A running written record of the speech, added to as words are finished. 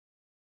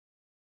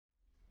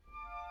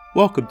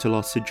Welcome to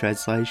Lost in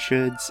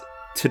Translations.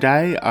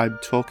 Today I'm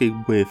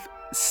talking with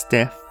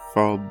Steph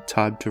from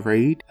Time to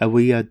Read, and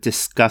we are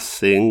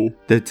discussing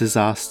The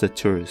Disaster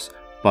Tours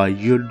by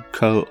Yoon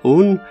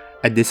Ko-un,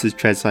 and this is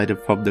translated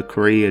from the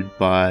Korean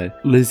by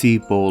Lizzie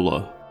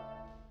Bowler.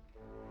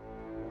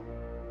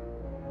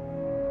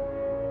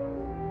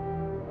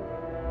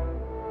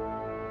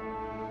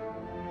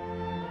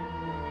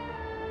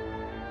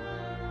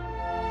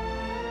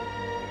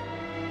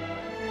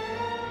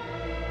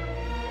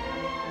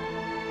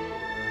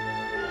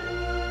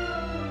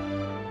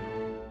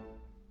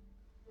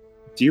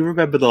 Do you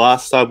remember the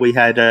last time we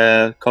had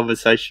a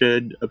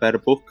conversation about a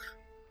book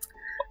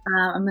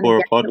or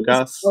a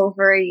podcast?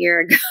 Over a year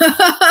ago.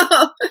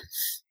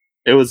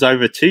 It was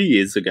over 2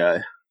 years ago.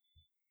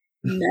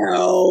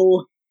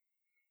 No.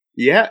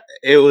 Yeah,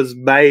 it was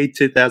May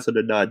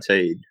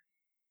 2019.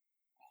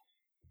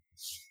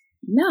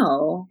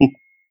 No.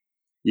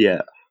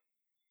 Yeah.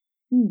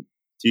 Hmm.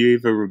 Do you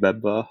even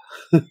remember?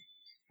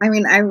 I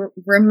mean, I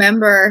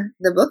remember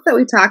the book that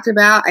we talked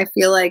about. I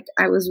feel like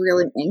I was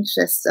really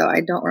anxious, so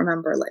I don't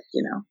remember,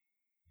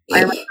 I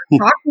remember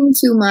talking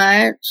too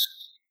much.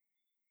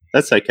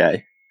 That's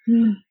okay.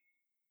 Hmm.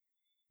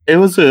 It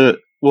was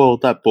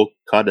that book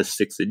kind of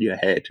sticks in your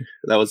head.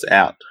 That was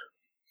out.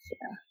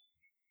 Yeah.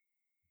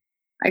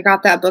 I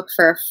got that book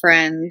for a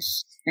friend,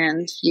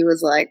 and he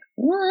was like,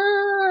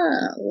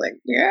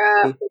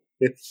 yeah.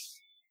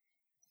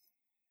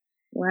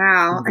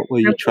 Wow. What were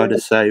you trying to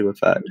say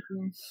with that?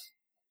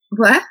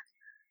 What?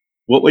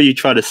 What were you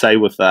trying to say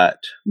with that?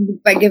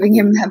 By giving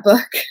him that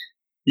book?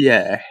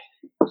 Yeah.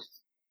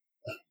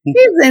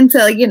 He's into,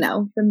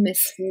 the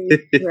mystery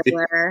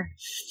thriller,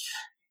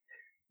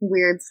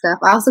 weird stuff.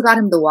 I also got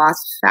him The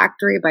Wasp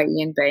Factory by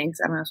Ian Banks.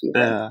 I don't know if you've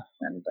read that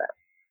one, but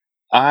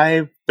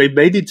I've been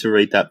meaning to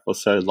read that for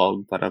so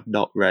long, but I've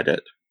not read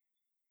it.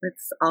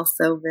 It's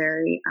also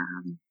very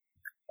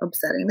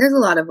upsetting. There's a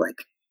lot of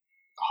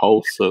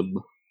wholesome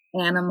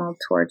animal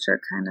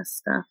torture kind of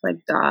stuff, like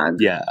dogs.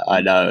 Yeah,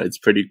 I know. It's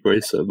pretty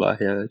gruesome, I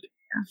heard.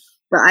 Yeah.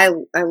 But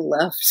I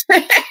loved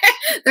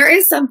there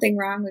is something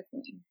wrong with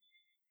me.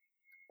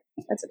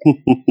 That's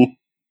okay.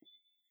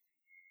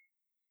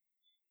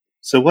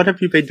 So what have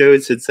you been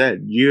doing since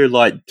then? You're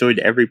doing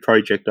every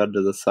project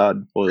under the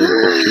sun for the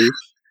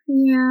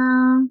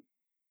BookTube?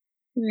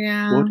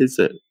 Yeah. What is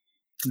it?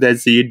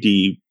 There's the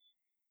Indie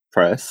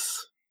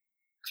Press.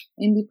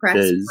 Indie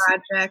Press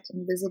Project,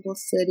 Invisible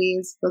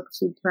Cities,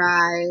 BookTube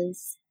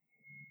Prize.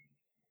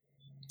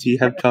 Do you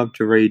have time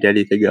to read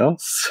anything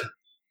else?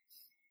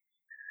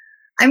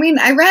 I mean,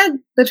 I read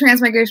The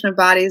Transmigration of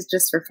Bodies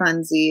just for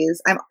funsies.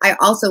 I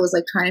also was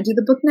trying to do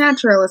the Book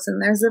Naturalist,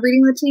 and there's the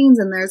Reading the Teens,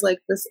 and there's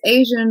this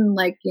Asian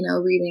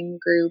reading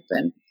group,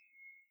 and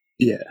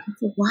yeah.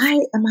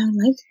 Why am I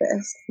like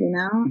this?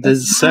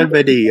 There's so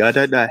many. I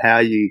don't know how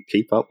you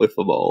keep up with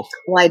them all.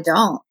 Well, I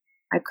don't.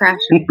 I crash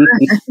and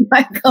burn.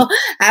 Michael,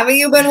 haven't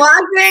you been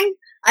watching?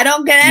 I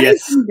don't get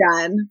anything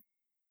done.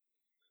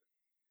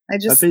 I've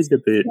been a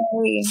bit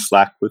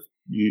slack with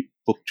you,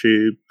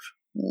 BookTube.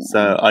 Yeah.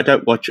 So I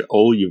don't watch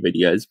all your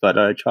videos, but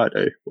I try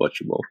to watch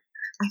them all.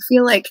 I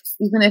feel like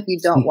even if you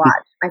don't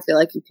watch, I feel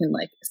like you can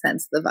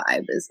sense the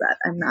vibe is that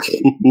I'm not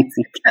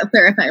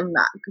together and I'm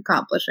not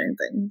accomplishing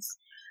things.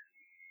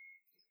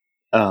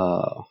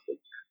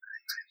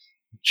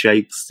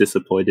 Jake's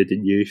disappointed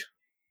in you.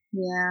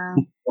 Yeah.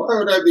 Why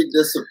would I be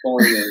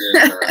disappointed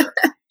in her?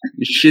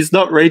 She's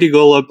not reading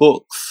all her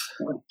books.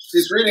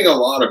 She's reading a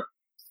lot of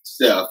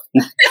stuff.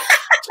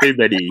 Too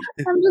many.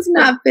 I'm just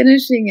not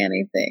finishing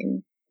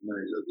anything.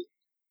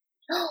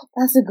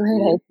 That's a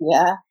great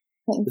idea.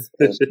 Thanks.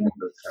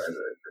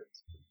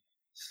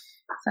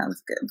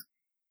 Sounds good.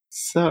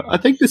 So I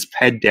think this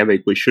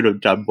pandemic we should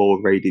have done more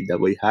reading than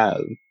we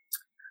have.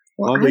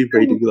 Why are we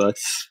reading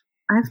less?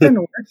 I've been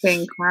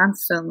working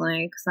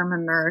constantly because I'm a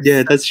nurse.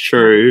 Yeah, that's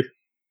true.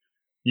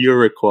 You're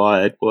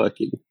required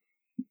working.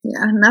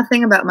 Yeah,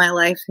 nothing about my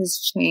life has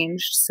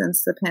changed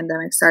since the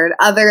pandemic started,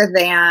 other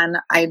than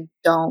I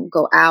don't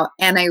go out,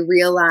 and I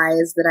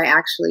realize that I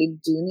actually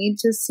do need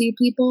to see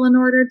people in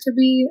order to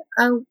be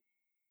a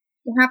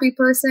happy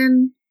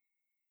person.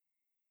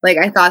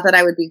 I thought that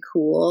I would be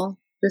cool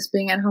just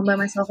being at home by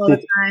myself all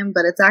the time,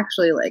 but it's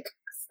actually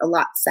a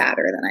lot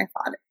sadder than I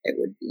thought it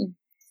would be.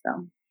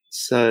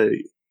 So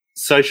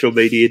social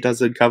media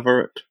doesn't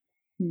cover it?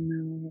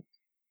 No.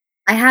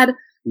 I had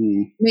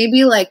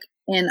maybe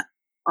in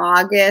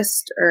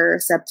August or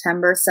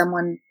September,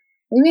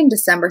 maybe in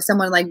December,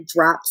 someone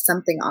dropped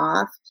something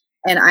off,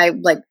 and I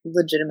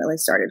legitimately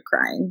started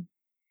crying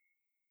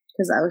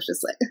because I was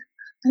just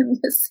I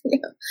miss you.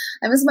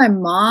 I miss my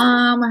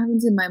mom. I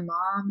haven't seen my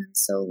mom in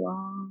so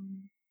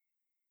long.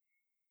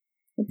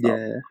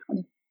 Yeah.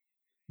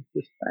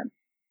 But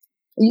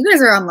you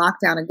guys are on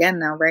lockdown again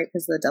now, right?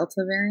 Because of the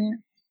Delta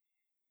variant?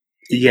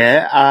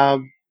 Yeah.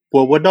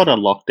 Well, we're not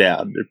on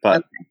lockdown,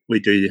 but we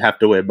do have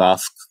to wear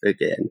masks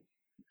again.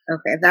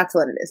 Okay, that's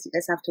what it is. You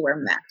guys have to wear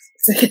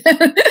masks.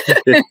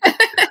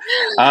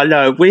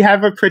 No, we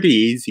have it pretty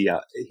easy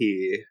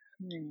here.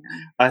 Yeah.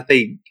 I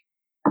think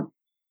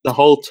the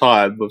whole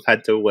time we've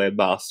had to wear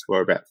masks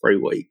for about 3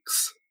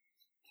 weeks.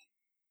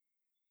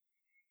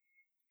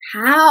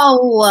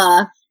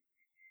 How?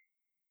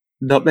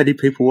 Not many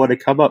people want to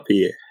come up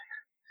here.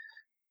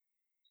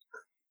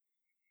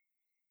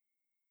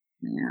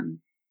 Man,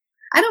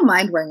 I don't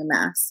mind wearing a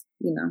mask.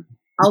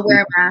 I'll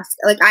wear a mask.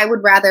 Like, I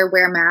would rather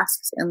wear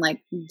masks and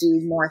like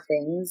do more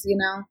things.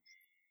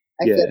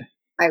 I feel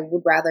I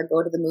would rather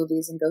go to the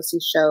movies and go see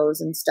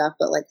shows and stuff,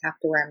 but like have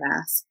to wear a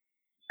mask.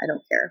 I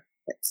don't care.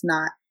 It's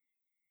not.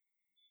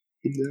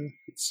 No,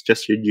 it's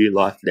just your new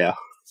life now.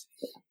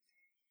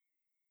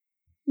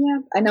 Yeah,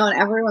 I know, and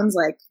everyone's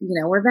like,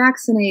 we're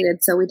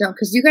vaccinated, so we don't,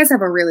 because you guys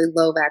have a really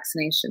low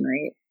vaccination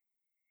rate.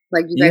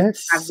 Like, you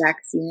guys have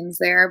vaccines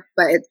there,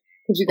 but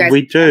could you guys?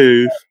 We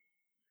do.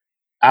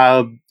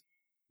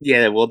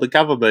 Yeah, well, the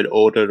government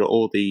ordered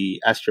all the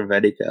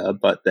AstraZeneca,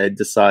 but they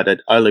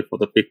decided only for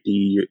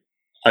the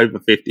over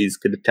 50s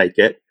could take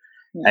it,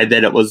 and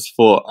then it was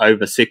for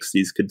over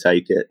 60s could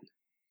take it.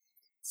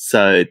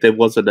 So there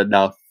wasn't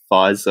enough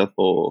Pfizer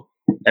for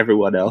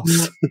everyone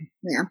else.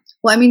 Yeah.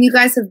 Well, I mean, you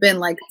guys have been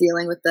like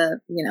dealing with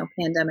the,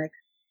 pandemic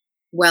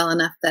well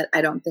enough that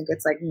I don't think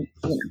it's like,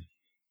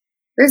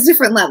 there's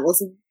different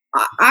levels.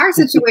 Our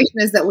situation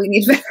is that we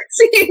need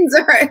vaccines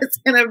or it's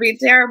going to be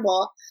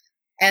terrible.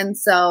 And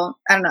so,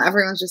 I don't know,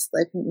 everyone's just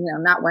like,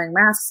 not wearing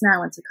masks now.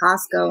 I went to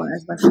Costco and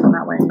there's a bunch of people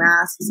not wearing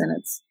masks and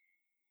it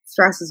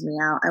stresses me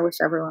out. I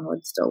wish everyone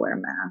would still wear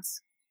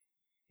masks.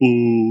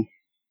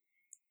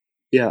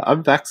 Yeah,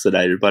 I'm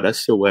vaccinated, but I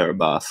still wear a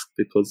mask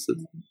because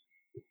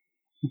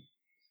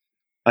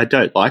I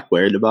don't like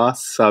wearing a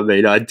mask. I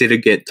mean, I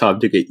didn't get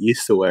time to get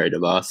used to wearing a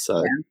mask,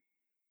 so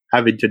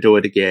having to do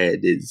it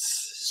again is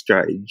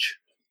strange.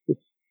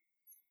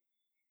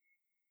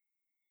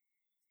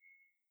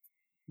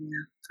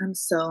 Yeah, I'm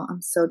so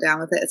down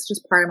with it. It's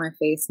just part of my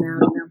face now.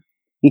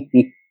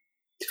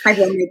 I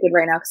feel naked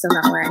right now because I'm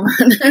not wearing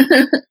one.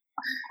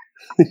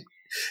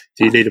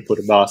 Do you need to put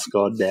a mask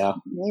on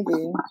now?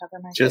 Maybe.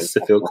 Just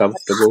to feel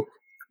comfortable.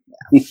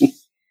 Yeah.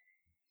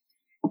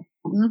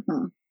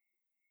 Mm-hmm.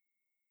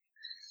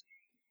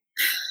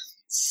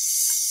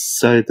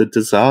 So the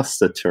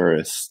disaster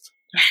tourist.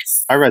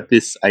 Yes. I read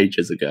this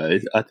ages ago.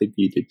 I think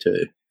you did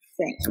too.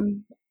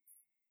 Same.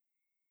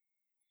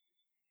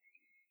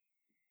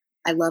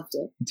 I loved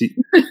it.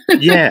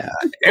 Yeah.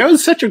 It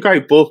was such a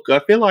great book. I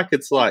feel like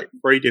it's like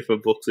 3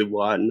 different books in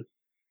one.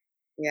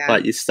 Yeah.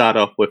 Like you start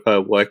off with her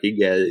working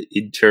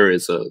in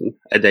tourism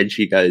and then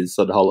she goes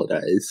on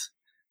holidays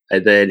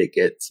and then it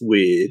gets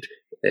weird.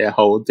 A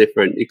whole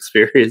different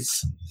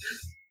experience.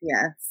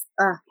 Yes.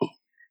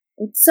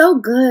 It's so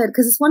good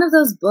because it's one of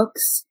those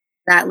books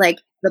that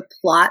like the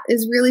plot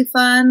is really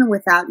fun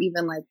without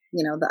even like,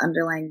 the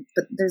underlying,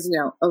 but there's,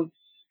 like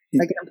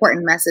an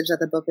important message that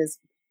the book is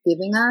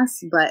giving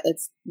us, but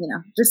it's,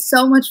 just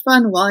so much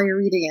fun while you're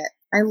reading it.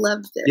 I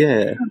loved it.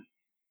 Yeah.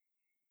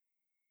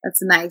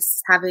 That's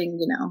nice having,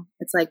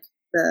 it's like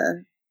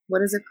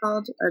what is it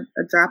called?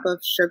 A drop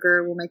of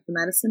sugar will make the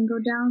medicine go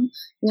down.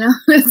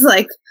 It's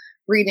like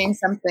reading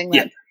something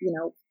that,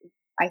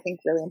 I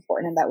think really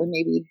important and that we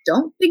maybe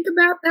don't think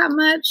about that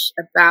much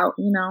about,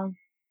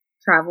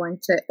 traveling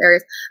to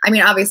areas. I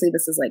mean, obviously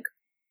this is like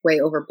way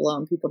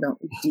overblown. People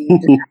don't do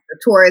disaster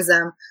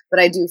tourism, but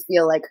I do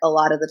feel like a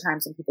lot of the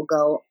times when people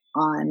go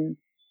on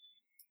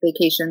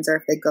vacations or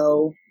if they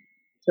go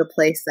to a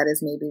place that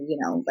is maybe,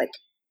 like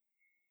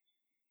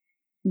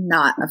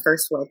not a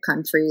first world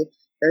country,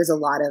 there's a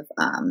lot of,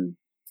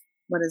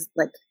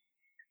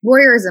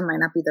 voyeurism might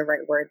not be the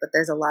right word, but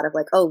there's a lot of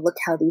like, oh, look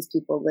how these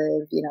people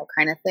live,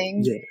 kind of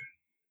thing. Yeah.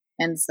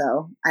 And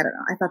so, I don't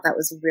know. I thought that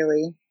was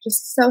really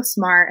just so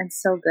smart and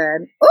so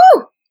good.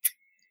 Ooh!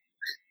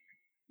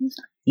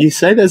 You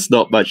say there's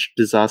not much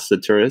disaster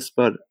tourists,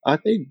 but I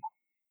think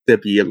there'd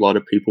be a lot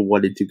of people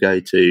wanting to go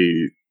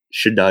to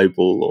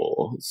Chernobyl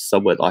or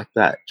somewhere like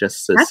that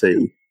just to see.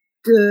 A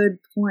good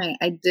point.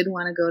 I did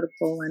want to go to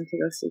Poland to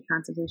go see a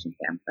concentration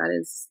camp.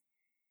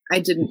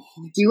 I didn't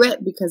do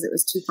it because it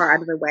was too far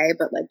out of the way,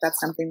 but like that's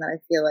something that I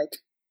feel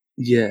like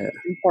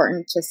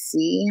important to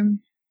see.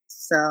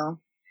 So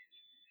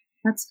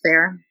that's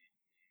fair.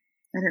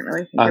 I didn't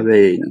really think I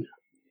mean,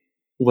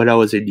 when I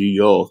was in New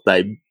York,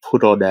 they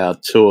put on our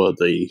tour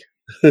the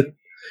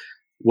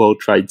World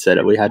Trade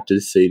Center. We had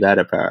to see that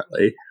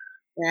apparently.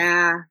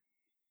 Yeah.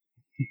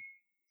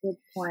 Good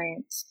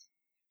point.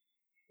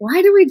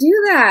 Why do we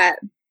do that?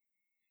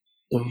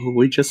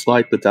 We just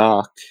like the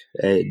dark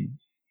and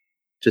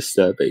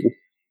disturbing.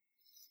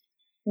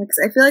 Because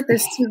I feel like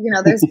there's two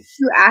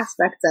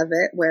aspects of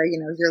it where,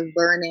 you're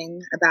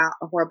learning about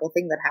a horrible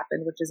thing that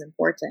happened, which is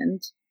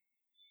important.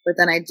 But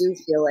then I do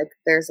feel like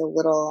there's a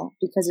little,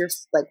 because you're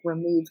like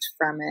removed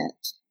from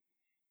it,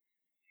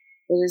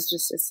 it is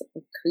just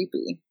like,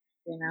 creepy,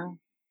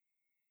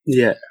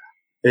 Yeah,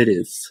 it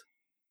is.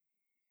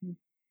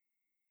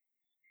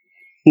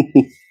 I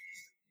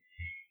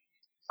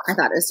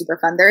thought it was super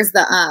fun. There's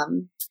the,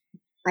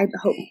 I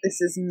hope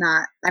this is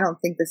not, I don't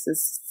think this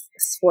is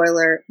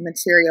spoiler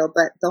material,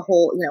 but the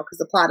whole, because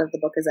the plot of the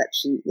book is that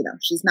she,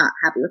 she's not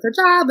happy with her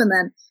job. And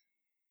then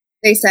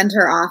they send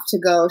her off to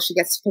go. She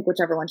gets to pick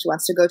whichever one she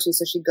wants to go to.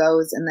 So she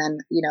goes, and then,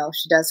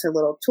 she does her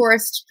little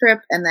tourist trip,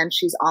 and then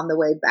she's on the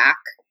way back,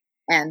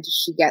 and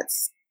she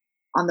gets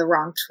on the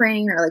wrong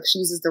train, or like she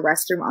uses the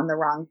restroom on the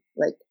wrong,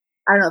 like,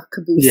 I don't know if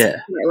caboose is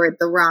the right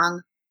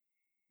word,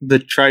 the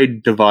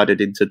train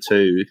divided into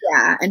two.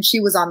 Yeah, and she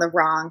was on the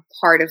wrong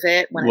part of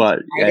it when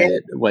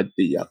it went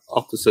the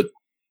opposite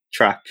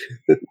track.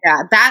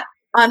 Yeah, that,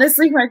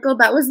 honestly, Michael,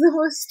 that was the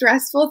most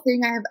stressful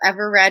thing I have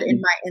ever read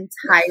in my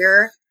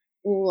entire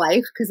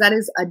life, because that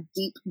is a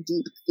deep,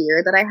 deep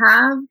fear that I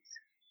have,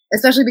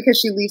 especially because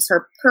she leaves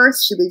her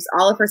purse, she leaves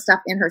all of her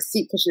stuff in her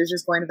seat because she was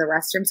just going to the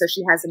restroom, so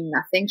she has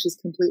nothing. She's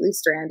completely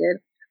stranded.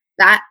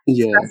 That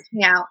stressed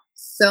me out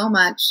so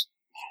much.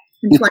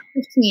 In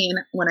 2015,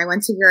 when I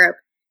went to Europe,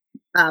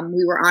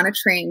 we were on a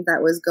train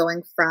that was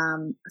going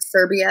from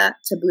Serbia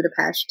to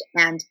Budapest,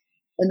 and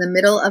in the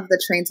middle of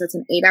the train, so it's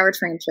an 8-hour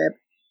train trip,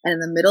 and in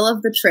the middle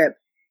of the trip,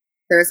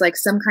 there's like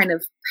some kind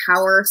of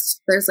power,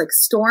 there's like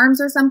storms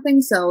or something.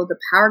 So the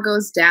power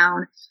goes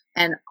down,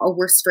 and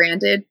we're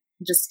stranded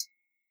just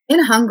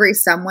in Hungary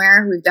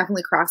somewhere. We've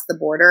definitely crossed the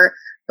border,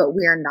 but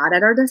we are not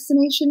at our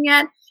destination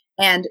yet.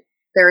 And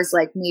there's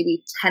like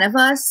maybe 10 of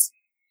us,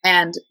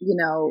 and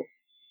the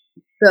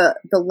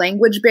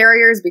language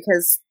barriers,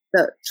 because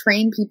the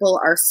train people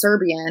are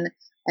Serbian.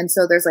 And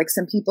so there's like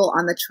some people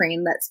on the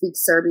train that speak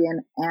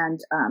Serbian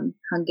and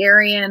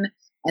Hungarian,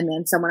 and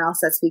then someone else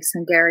that speaks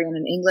Hungarian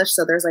and English.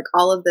 So there's like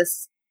all of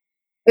this.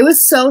 It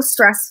was so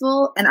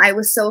stressful, and I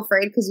was so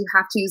afraid because you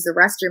have to use the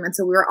restroom. And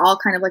so we were all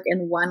kind of like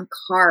in one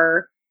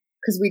car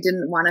because we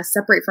didn't want to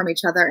separate from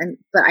each other.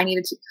 But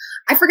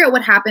I forget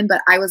what happened,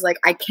 but I was like,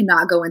 I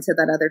cannot go into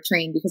that other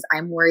train because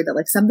I'm worried that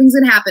like something's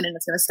going to happen and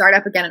it's going to start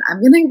up again and I'm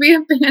going to be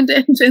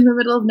abandoned in the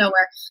middle of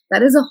nowhere.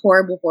 That is a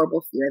horrible,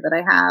 horrible fear that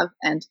I have.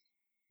 And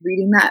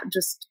reading that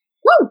just,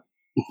 woo!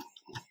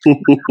 My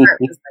heart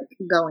was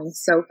like going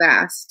so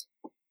fast.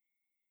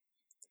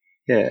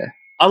 Yeah.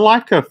 I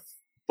like a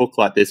book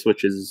like this,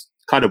 which is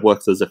kind of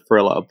works as a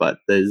thriller, but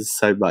there's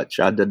so much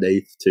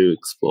underneath to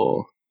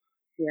explore.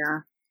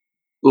 Yeah.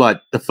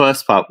 Like the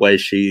first part where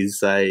she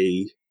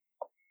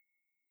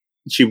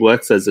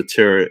works as a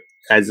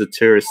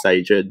tourist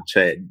agent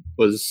and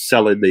was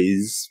selling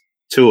these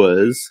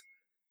tours.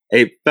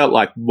 It felt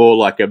like more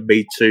like a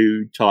Me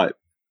Too type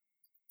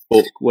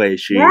book where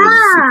she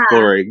was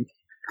exploring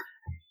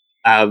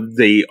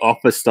the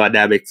office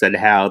dynamics and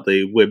how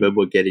the women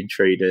were getting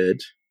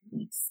treated.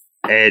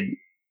 And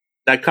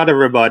that kind of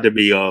reminded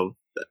me of,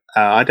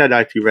 I don't know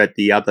if you read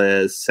the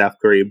other South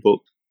Korean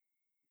book,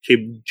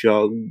 Kim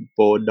Jong,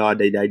 born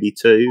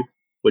 1982,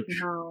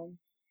 which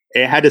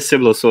it had a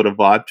similar sort of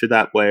vibe to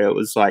that, where it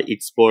was like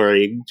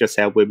exploring just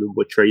how women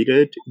were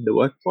treated in the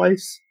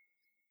workplace.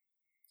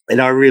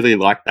 And I really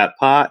liked that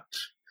part.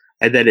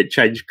 And then it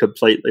changed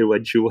completely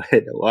when she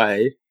went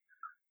away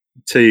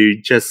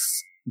to just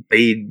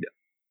being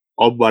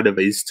on one of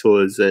these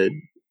tours,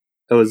 and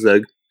it was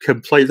a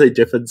completely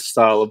different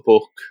style of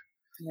book.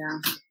 Yeah.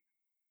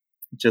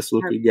 Just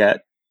looking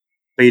at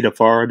being a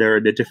foreigner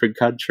in a different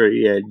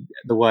country and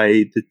the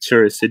way the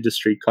tourist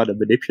industry kind of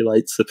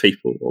manipulates the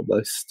people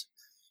almost.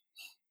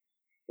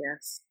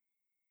 Yes.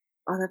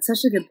 Oh, that's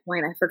such a good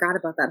point. I forgot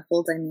about that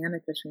whole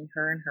dynamic between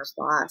her and her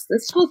boss.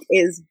 This book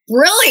is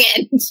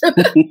brilliant.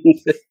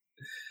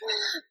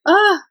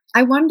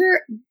 I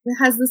wonder,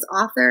 has this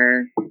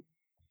author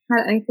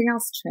had anything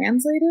else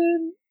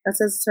translated? That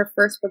says it's her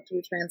first book to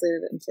be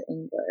translated into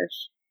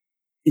English.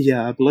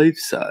 Yeah, I believe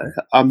so.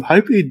 I'm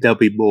hoping there'll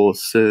be more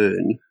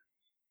soon.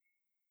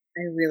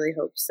 I really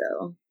hope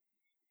so.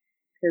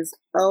 Because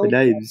her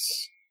name's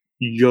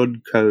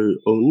Yunko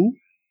Un,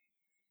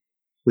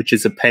 which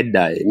is a pen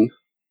name.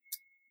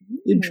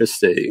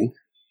 Interesting.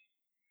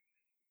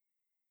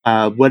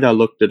 When I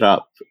looked it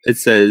up, it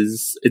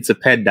says it's a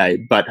pen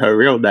name, but her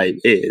real name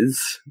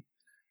is.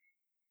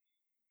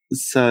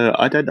 So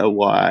I don't know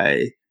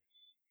why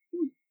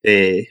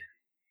they're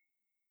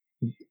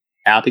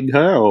outing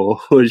her,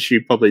 or she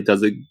probably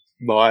doesn't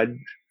mind.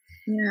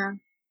 Yeah,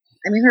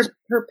 I mean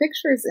her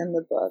picture's in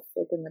the book,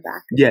 like in the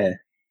back. Yeah.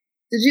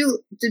 Did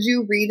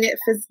you read it?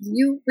 Did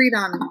you read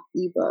on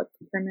ebook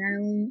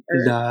primarily? Or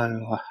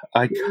no,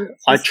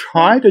 I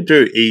try to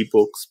do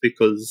ebooks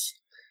because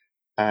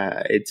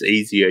it's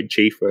easier and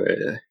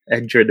cheaper,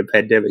 and during the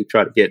pandemic,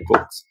 try to get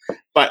books.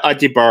 But I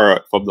did borrow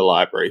it from the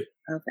library.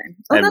 Okay.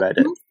 Oh, that's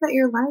nice that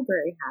your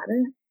library had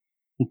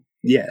it.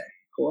 Yeah.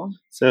 Cool.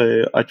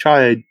 So I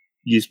try to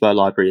use my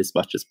library as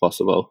much as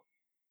possible.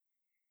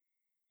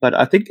 But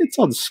I think it's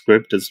on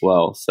Scribd as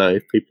well. So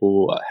if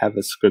people have a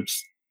Scribd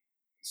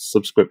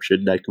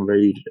subscription, they can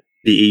read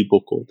the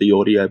ebook or the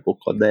audiobook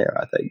on there,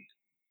 I think.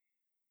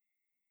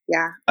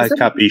 Yeah. I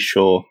can't be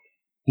sure.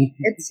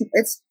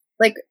 It's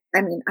like,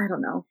 I mean, I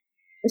don't know.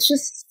 It's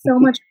just so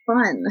much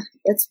fun.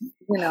 It's,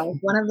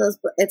 one of those,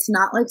 it's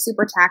not like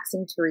super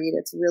taxing to read.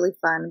 It's really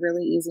fun,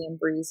 really easy and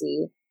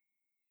breezy.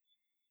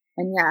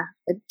 And yeah,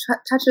 it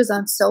touches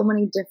on so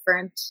many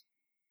different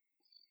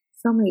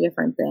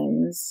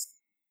things.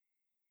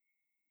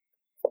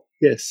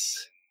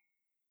 Yes.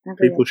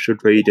 People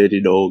should read it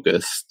in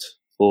August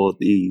for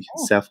the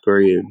South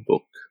Korean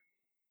book.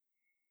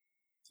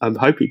 I'm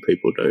hoping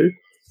people do.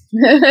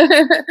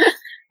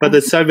 But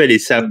there's so many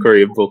South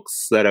Korean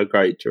books that are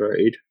great to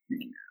read.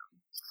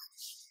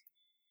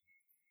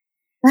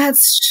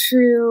 That's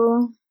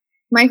true.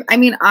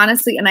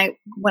 Honestly,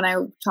 when I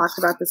talked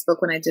about this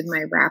book, when I did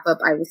my wrap up,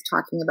 I was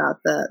talking about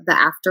the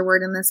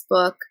afterword in this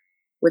book,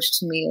 which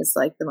to me is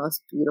like the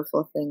most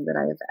beautiful thing that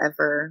I have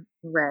ever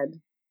read.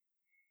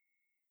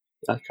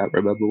 I can't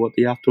remember what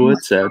the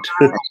afterword said.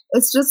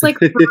 It's just like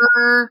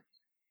her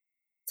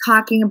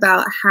talking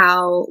about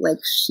how like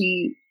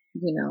she,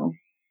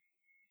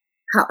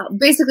 how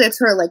basically it's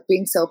her like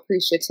being so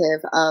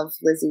appreciative of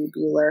Lizzie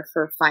Bueller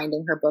for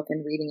finding her book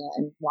and reading it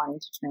and wanting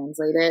to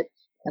translate it,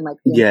 and like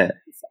the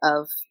importance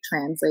of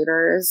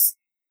translators.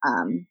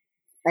 And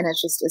it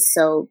just is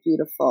so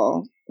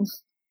beautiful.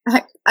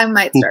 I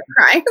might start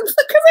crying because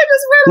I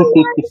just read a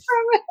line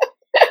from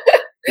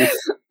it.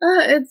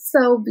 It's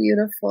so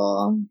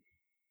beautiful.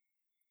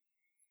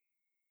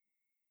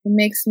 It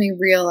makes me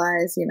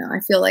realize, I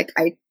feel like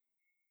I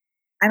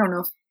don't know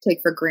if take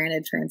for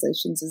granted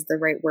translations is the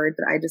right word,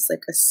 but I just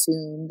like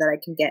assume that I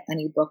can get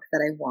any book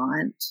that I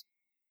want.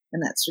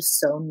 And that's just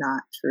so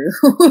not true.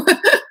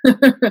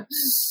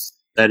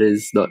 That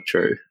is not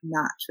true.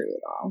 Not true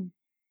at all.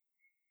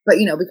 But,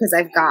 because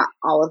I've got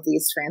all of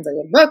these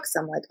translated books,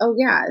 I'm like, oh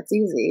yeah, it's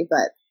easy,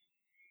 but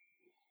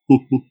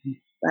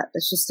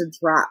it's just a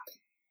drop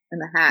in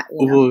the hat,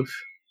 Well,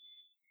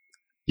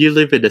 you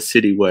live in a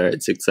city where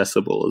it's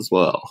accessible as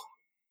well.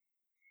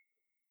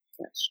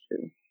 That's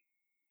true.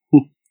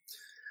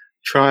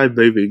 Try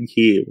moving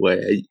here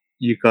where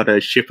you got to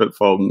ship it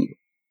from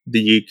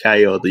the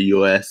UK or the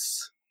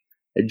US,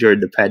 and during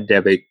the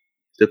pandemic,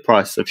 the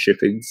price of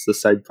shipping is the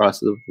same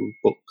price of a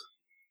book.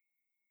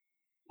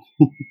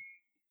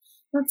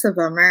 That's a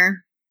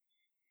bummer.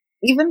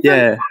 Even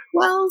for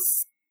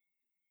Wells?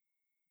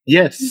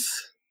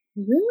 Yes.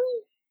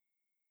 Really?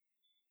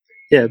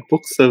 Yeah,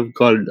 books have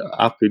gone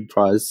up in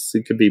price.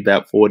 It could be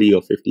about $40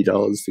 or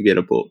 $50 to get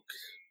a book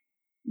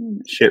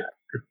shipped.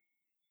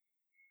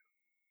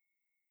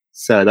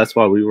 So that's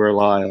why we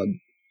rely on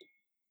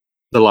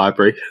the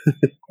library.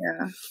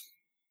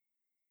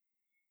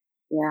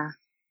 Yeah.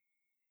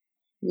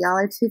 Y'all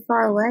are too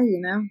far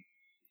away,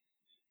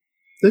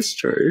 That's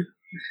true.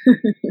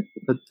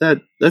 But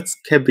that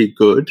can be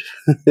good.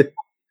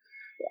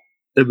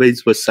 It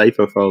means we're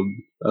safer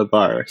from a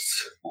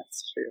virus.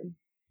 That's true.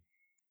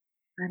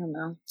 I don't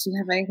know. Do you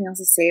have anything else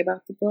to say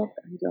about the book?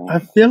 I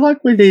feel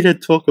like we need to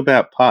talk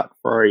about part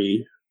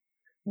 3.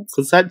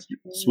 Because that's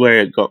where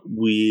it got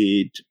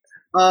weird.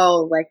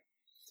 Oh, like...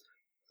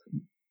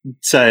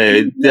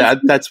 So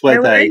that's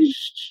where they...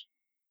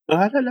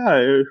 I don't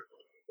know.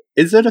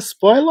 Is it a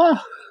spoiler?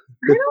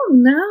 I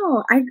don't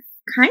know. I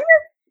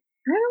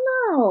don't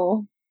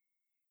know.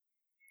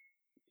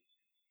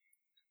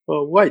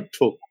 Well, I won't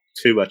talk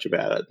too much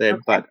about it then,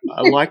 but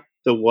I like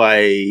the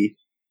way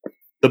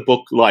the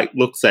book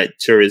looks at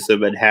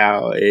tourism and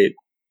how it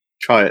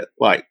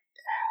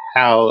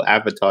how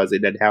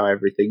advertising and how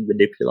everything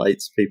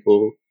manipulates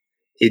people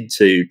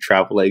into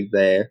traveling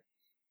there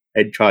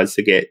and tries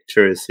to get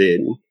tourists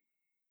in.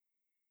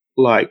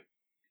 Like,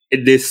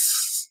 in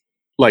this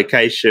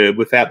location,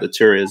 without the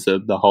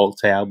tourism, the whole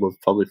town would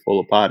probably fall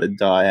apart and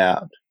die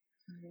out.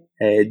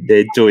 And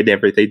they're doing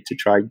everything to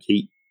try and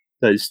keep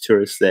those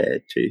tourists there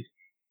to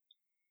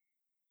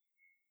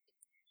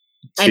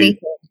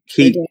anything.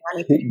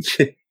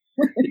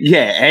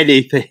 Yeah,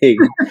 anything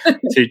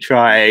to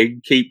try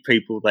and keep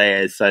people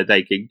there so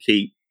they can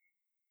keep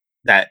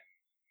that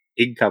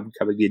income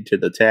coming into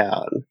the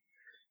town.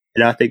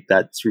 And I think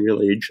that's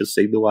really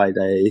interesting the way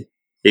they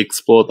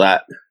explore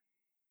that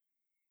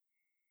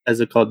as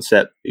a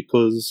concept,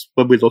 because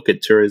when we look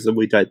at tourism,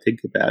 we don't think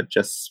about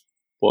just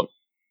what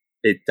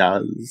it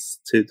does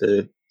to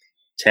the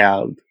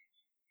town.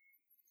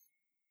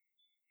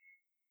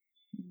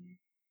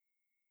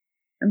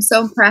 I'm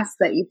so impressed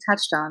that you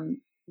touched on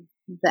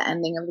the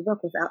ending of the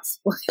book without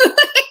spoiling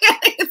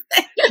anything.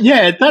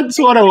 Yeah, that's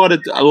what I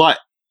wanted to,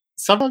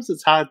 sometimes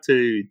it's hard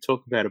to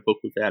talk about a book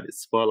without it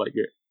spoiling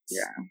it.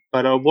 Yeah.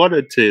 But I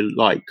wanted to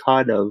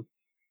kind of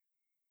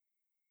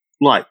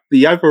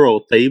the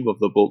overall theme of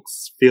the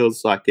books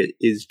feels like it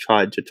is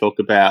trying to talk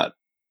about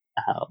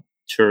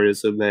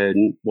tourism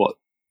and what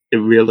it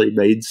really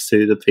means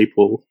to the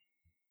people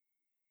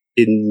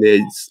in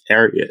these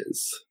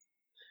areas.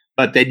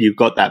 But then you've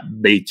got that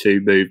Me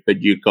Too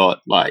movement, you've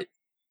got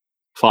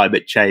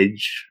climate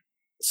change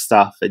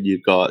stuff, and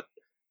you've got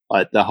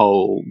the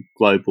whole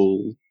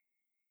global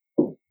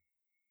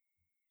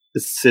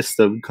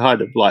system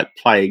kind of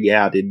playing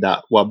out in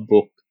that one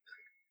book,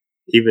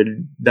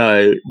 even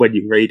though when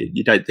you read it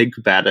you don't think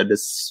about it.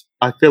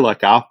 I feel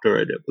like after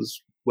it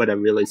was when I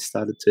really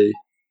started to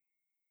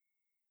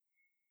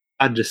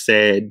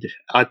understand.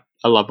 I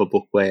love a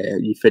book where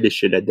you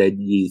finish it and then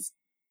you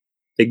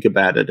think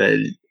about it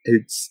and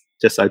it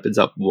just opens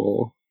up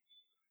more.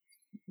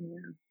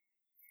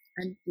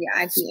 I'd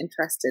be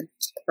interested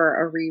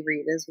for a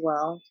reread as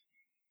well.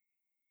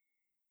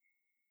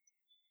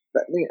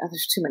 but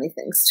there's too many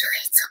things to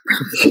read, so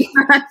probably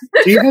not.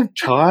 Do you have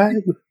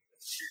time?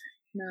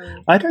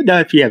 No, I don't know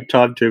if you have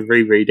time to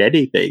reread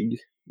anything.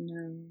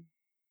 no,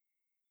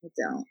 I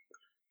don't.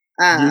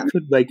 You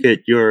could make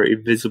it your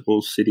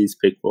Invisible Cities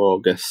pick for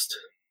August.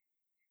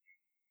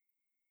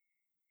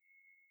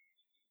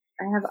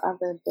 I have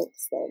other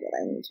books though that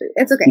I need to read.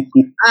 It's okay.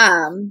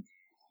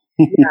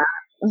 Yeah.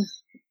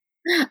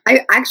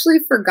 I actually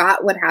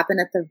forgot what happened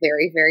at the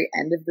very, very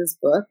end of this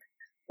book,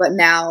 but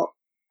now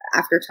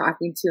after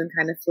talking to and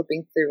kind of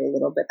flipping through a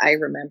little bit, I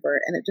remember,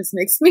 and it just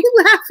makes me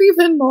laugh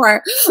even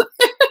more,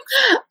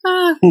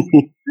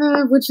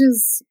 which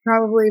is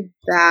probably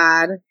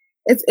bad.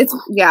 It's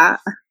yeah,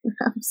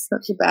 I'm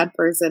such a bad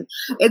person.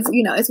 It's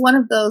it's one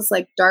of those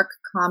like dark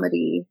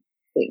comedy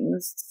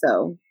things.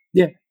 So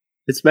yeah,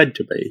 it's meant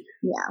to be.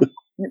 Yeah,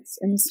 it's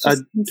just, I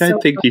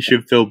don't think you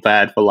should feel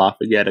bad for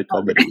laughing at a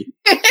comedy.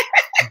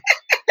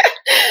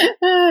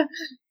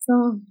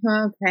 So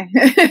okay,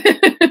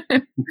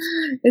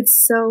 it's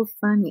so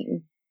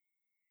funny,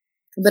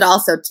 but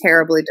also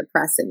terribly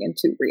depressing and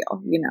too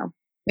real.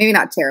 Maybe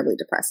not terribly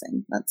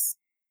depressing. That's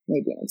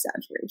maybe an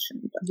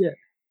exaggeration. But. Yeah,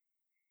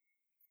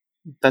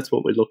 that's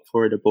what we look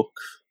for in a book.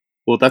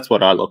 Well, that's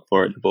what I look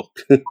for in a book.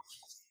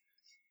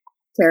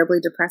 Terribly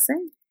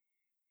depressing?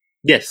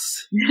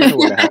 Yes, I don't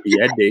want a happy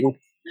ending.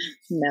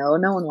 No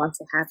one wants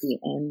a happy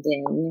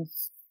ending.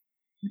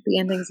 Happy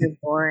endings are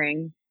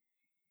boring.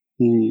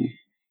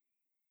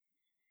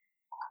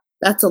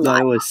 That's a lot.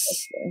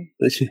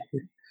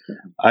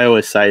 I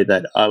always say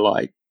that I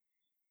like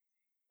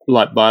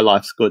my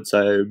life's good,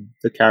 so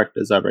the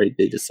characters I read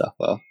need to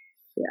suffer.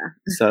 Yeah.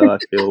 So I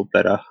feel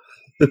better.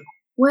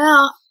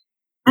 Well,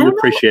 I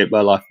appreciate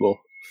my life more.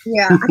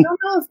 Yeah, I don't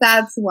know if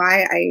that's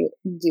why I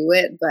do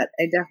it, but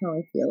I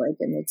definitely feel like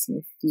it makes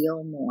me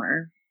feel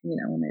more,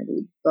 when I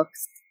read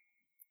books,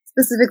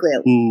 specifically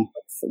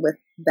books with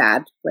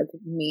bad, like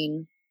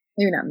mean,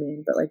 maybe not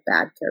mean, but like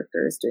bad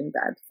characters doing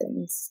bad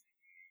things.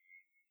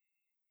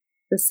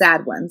 The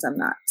sad ones, I'm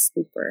not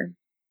super,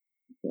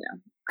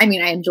 I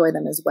mean, I enjoy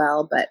them as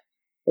well, but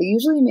they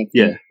usually make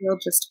me feel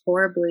just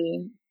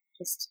horribly,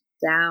 just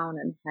down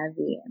and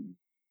heavy and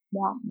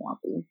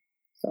womp-wompy.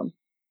 So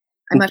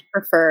I much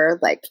prefer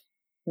like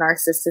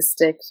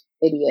narcissistic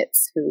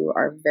idiots who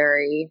are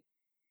very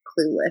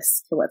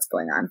clueless to what's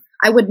going on.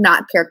 I would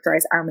not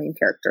characterize our main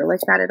character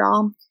like that at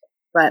all,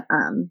 but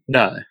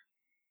no.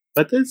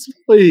 But there's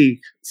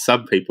really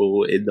some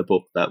people in the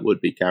book that would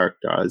be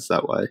characterized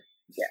that way.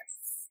 Yes.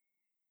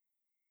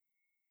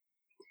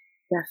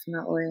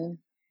 Definitely.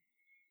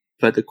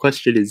 But the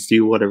question is, do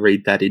you want to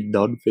read that in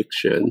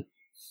nonfiction?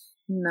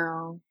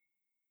 No.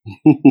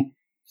 I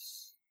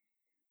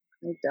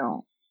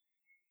don't.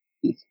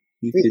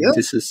 You can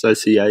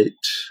disassociate.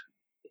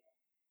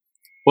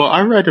 Well,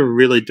 I read a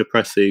really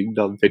depressing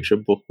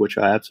nonfiction book, which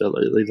I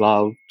absolutely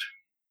loved,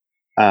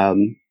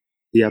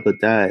 the other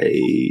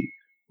day,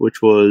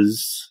 which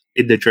was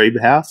In the Dream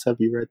House. Have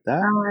you read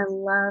that? Oh, I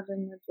love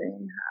In the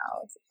Dream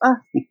House. Oh,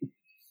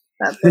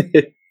 that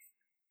book.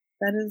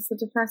 That is a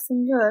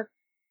depressing book.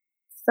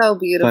 So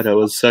beautiful. But it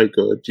was so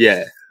good,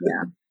 yeah.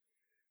 Yeah.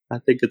 I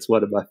think it's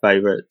one of my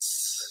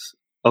favorites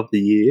of the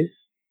year.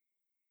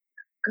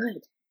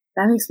 Good.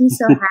 That makes me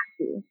so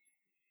happy.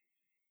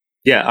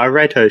 Yeah, I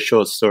read her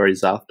short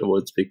stories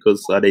afterwards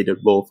because I needed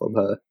more from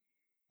her.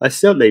 I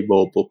still need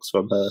more books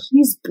from her.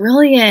 She's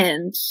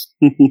brilliant.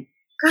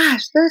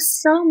 Gosh, there's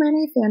so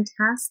many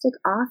fantastic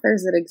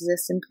authors that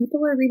exist, and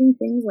people are reading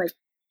things like,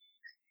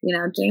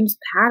 James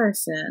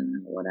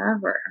Patterson,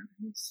 whatever.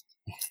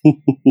 I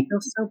feel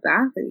so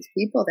bad for these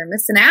people. They're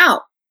missing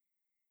out.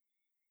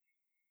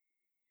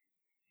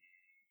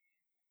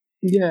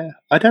 Yeah,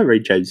 I don't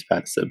read James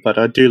Patterson, but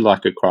I do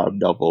like a crime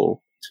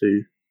novel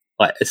to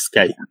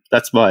escape.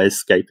 That's my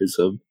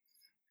escapism.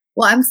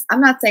 Well,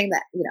 I'm not saying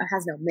that it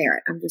has no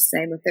merit. I'm just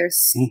saying that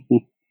there's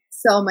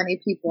so many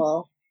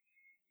people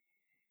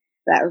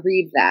that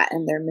read that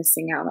and they're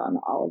missing out on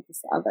all of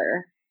this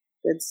other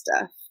good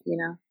stuff.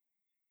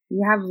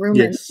 You have room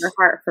in your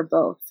heart for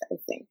both. I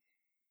think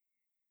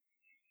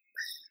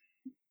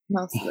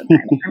most of the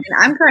time. I mean,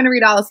 I'm trying to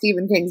read all of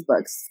Stephen King's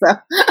books, so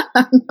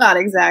I'm not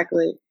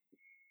exactly.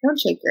 Don't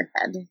shake your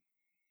head.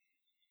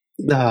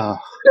 No,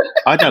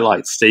 I don't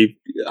like Steve.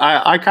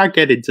 I can't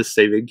get into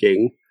Stephen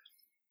King.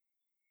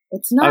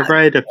 It's not. I've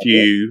read a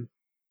few.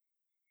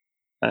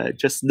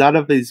 Just none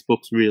of these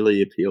books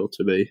really appeal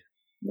to me.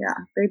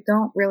 Yeah, they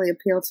don't really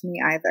appeal to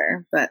me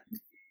either. But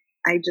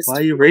I just. Why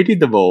are you reading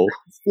them all?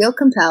 Feel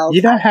compelled.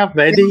 You know how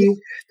many?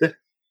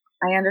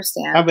 I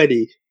understand. How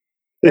many?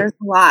 There's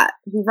a lot.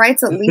 He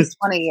writes at least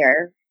one a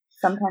year,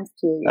 sometimes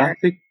 2 a year.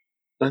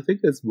 I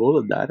think there's more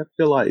than that. I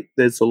feel like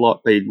there's a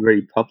lot being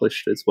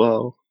republished as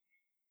well.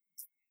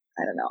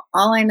 I don't know.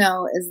 All I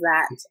know is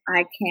that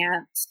I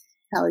can't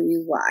tell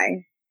you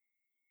why.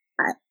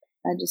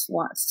 I just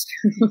want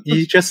to.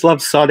 You just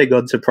love signing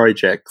onto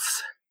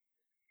projects.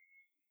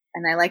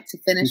 And I like to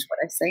finish what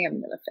I say I'm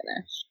going to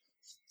finish.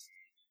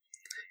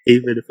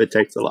 Even if it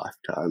takes a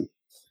lifetime.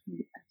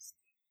 Yes.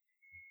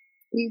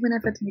 Even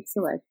if it takes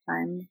a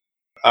lifetime.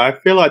 I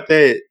feel like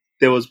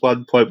there was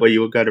one point where you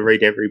were going to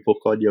read every book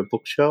on your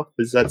bookshelf.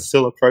 Is that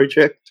still a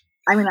project?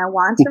 I mean, I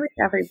want to read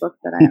every book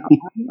that I own,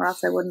 or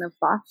else I wouldn't have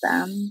bought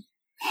them.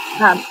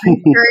 I'm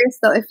curious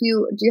though, do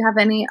you have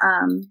any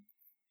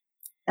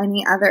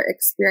other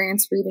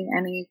experience reading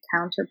any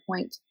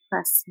Counterpoint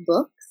Press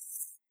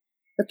books?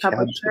 The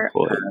publisher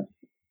of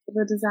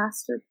The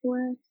Disaster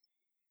Tour?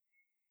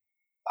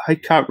 I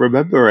can't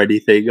remember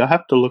anything. I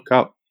have to look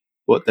up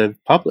what they've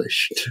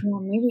published.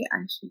 Well, maybe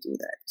I should do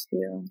that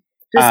too.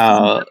 Just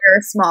they're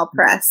a small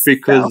press.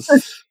 Because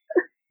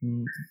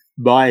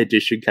my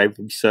edition came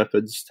from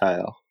Serpent's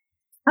Tail.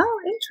 Oh,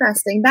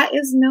 interesting. That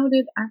is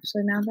noted,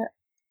 actually, now that...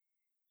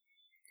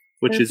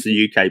 Which is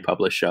the UK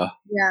publisher.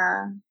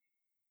 Yeah.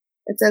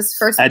 It says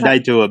first... And they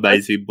do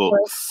amazing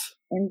books.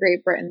 In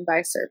Great Britain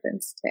by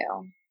Serpent's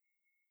Tail.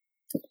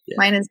 Yeah,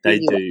 mine is they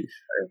do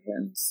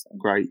version, so.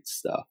 Great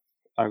stuff.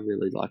 I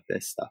really like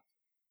their stuff.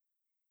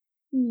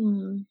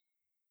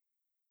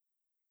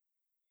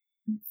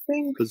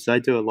 Because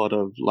they do a lot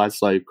of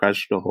Laszlo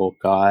Krasner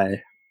Hawkeye,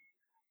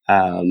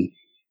 The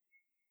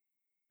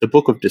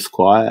Book of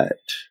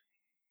Disquiet,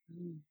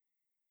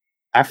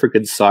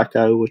 African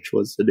Psycho, which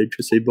was an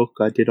interesting book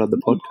I did on the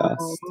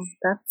podcast. Oh,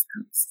 that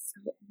sounds so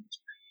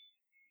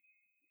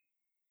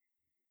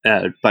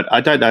interesting. But I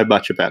don't know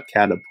much about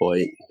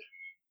Counterpoint.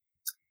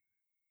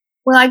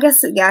 Well, I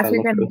guess, yeah, if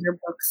you're getting your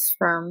books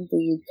from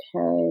the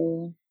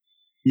UK.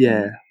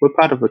 Yeah, we're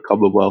part of the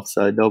Commonwealth,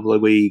 so normally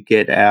we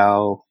get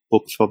our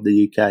books from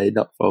the UK,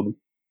 not from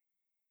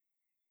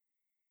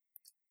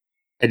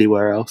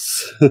anywhere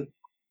else.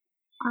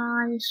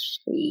 I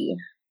see.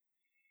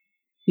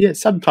 Yeah,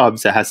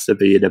 sometimes it has to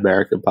be an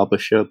American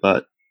publisher,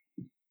 but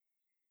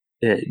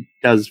it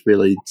does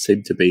really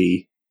seem to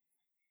be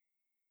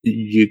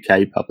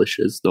UK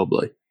publishers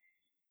normally.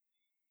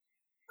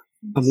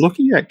 I'm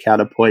looking at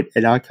Counterpoint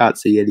and I can't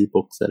see any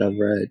books that I've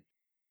read.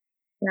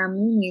 Yeah,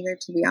 me neither,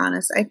 to be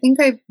honest. I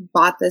think I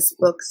bought this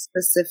book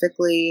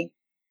specifically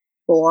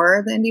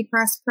for the Indie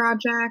Press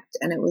project,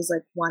 and it was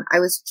like I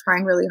was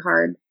trying really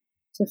hard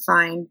to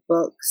find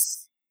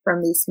books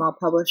from these small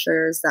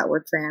publishers that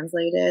were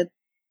translated.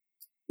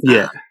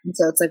 Yeah. And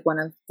so it's like one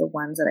of the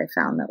ones that I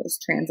found that was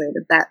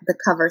translated, that the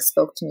cover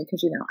spoke to me,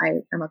 because,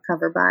 I am a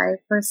cover buy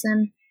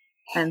person,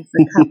 and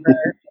the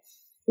cover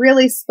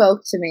really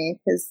spoke to me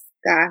because,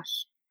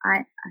 gosh,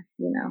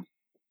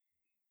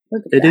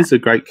 look at it that. Is a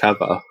great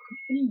cover.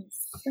 It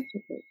is such a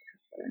great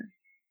cover.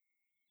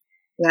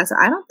 Yeah, so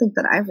I don't think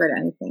that I've read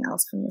anything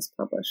else from this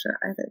publisher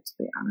either, to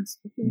be honest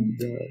with you.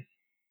 No.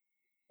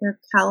 They're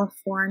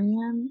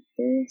Californian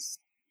based.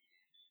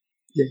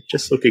 Yeah,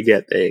 just looking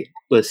at their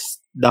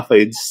list,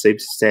 nothing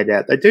seems to stand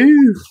out. They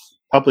do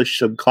publish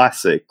some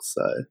classics,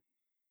 so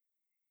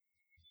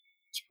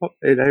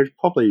there's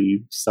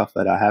probably stuff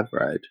that I have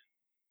read.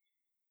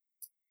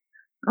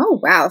 Oh,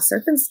 wow.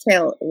 Serpent's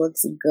Tail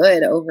looks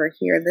good over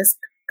here. This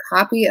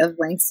copy of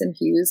Langston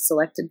Hughes'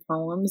 selected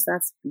poems,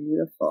 that's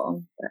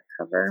beautiful. That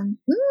cover.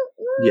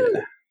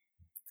 Yeah.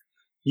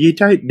 You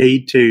don't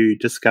need to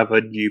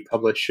discover new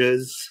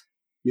publishers.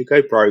 You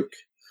go broke.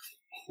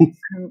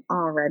 I'm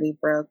already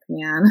broke,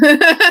 man.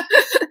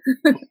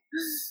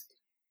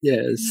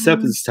 Yeah,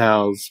 Serpent's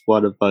Tail's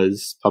one of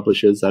those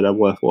publishers that are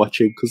worth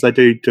watching because they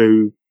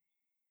do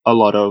a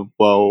lot of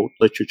world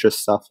literature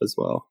stuff as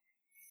well.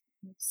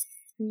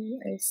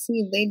 I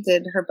see. They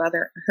did her body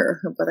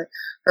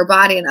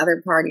and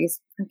other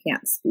parties. I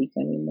can't speak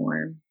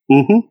anymore.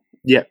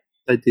 Yeah,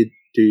 they did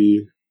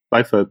do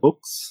both her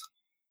books.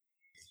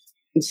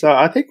 And so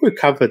I think we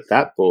covered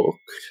that book.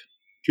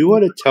 Do you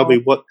want to tell me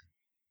what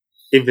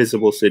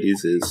Invisible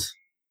Cities is?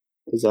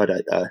 Because I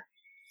don't know.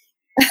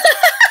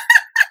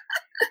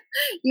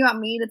 You want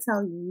me to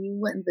tell you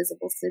what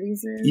Invisible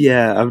Cities is?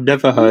 Yeah, I've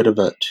never heard of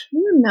it.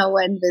 You know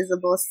what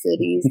Invisible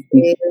Cities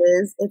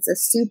is. It's a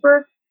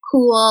super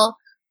cool,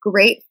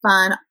 great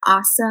fun,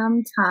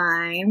 awesome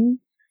time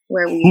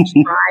where we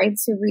try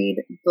to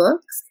read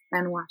books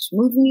and watch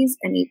movies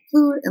and eat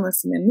food and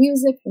listen to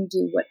music and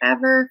do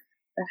whatever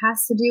that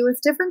has to do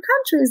with different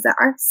countries that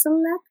are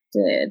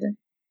selected.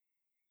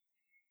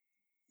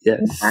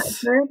 Yes. Is that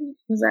good?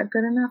 Was that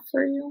good enough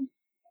for you?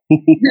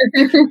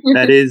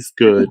 That is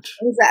good.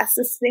 Was that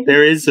succinct?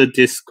 There is a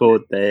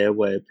Discord there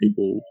where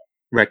people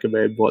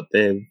recommend what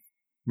they're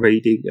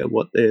reading and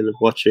what they're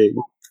watching.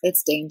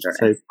 It's dangerous,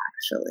 so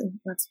actually.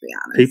 Let's be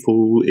honest.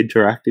 People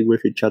interacting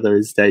with each other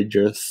is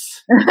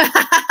dangerous.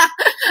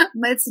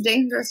 It's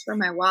dangerous for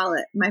my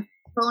wallet. My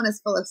phone is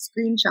full of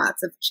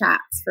screenshots of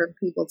chats for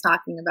people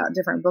talking about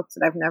different books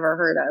that I've never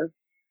heard of.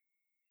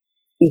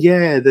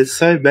 Yeah, there's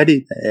so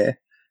many there.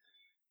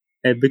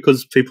 And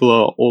because people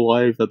are all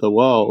over the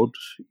world,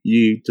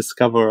 you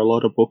discover a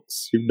lot of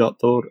books you've not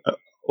thought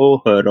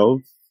or heard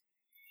of.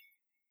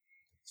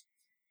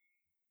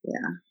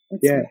 Yeah,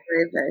 it's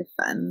very, very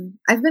fun.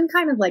 I've been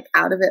kind of like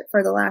out of it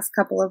for the last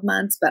couple of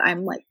months, but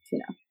I'm like,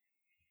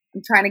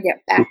 I'm trying to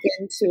get back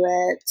into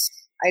it.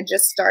 I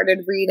just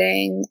started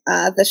reading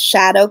The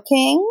Shadow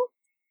King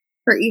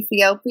for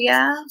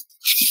Ethiopia.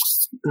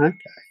 Okay.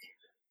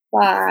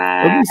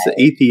 What is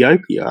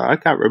Ethiopia? I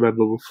can't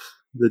remember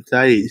the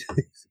days.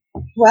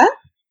 What?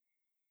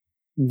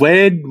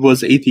 When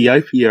was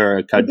Ethiopia a We're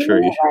doing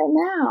country? it right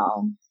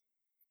now.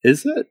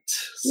 Is it?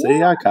 See,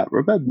 Yeah. I can't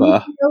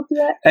remember.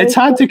 Ethiopia It's is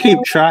hard to keep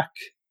the- track.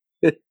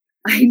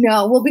 I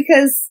know. Well,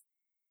 because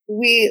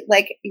we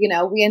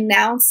we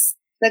announce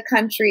the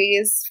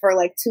countries for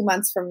like 2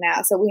 months from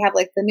now. So we have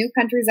like the new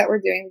countries that we're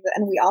doing,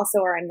 and we also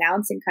are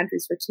announcing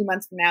countries for 2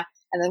 months from now.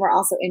 And then we're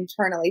also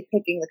internally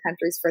picking the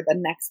countries for the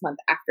next month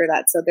after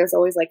that. So there's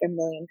always like a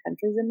million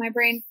countries in my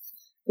brain.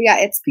 But yeah,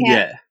 it's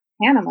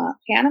Panama,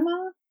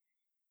 Panama,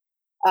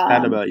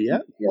 yeah.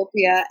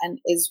 Ethiopia, and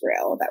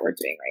Israel that we're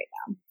doing right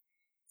now.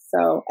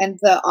 So, and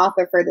the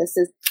author for this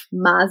is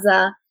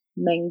Maza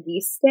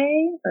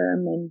Mengiste or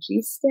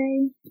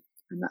Mengiste.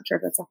 I'm not sure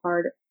if that's a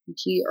hard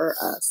G or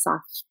a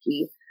soft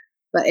G,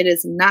 but it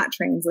is not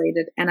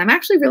translated. And I'm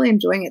actually really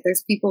enjoying it.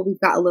 There's people, we've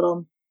got a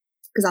little,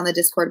 because on the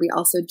Discord, we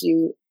also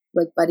do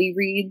like buddy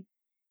read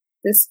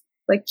this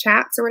like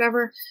chats or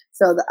whatever.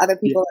 So the other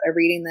people that are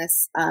reading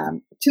this,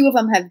 2 of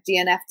them have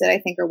DNF'd it, I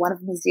think, or one of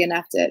them has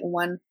DNF'd it, and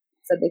one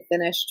said they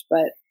finished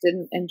but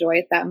didn't enjoy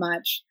it that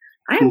much.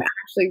 I'm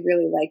actually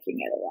really liking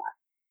it a lot.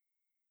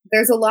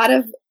 There's a lot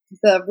of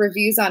the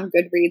reviews on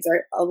Goodreads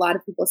are a lot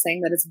of people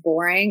saying that it's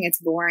boring. It's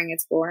boring.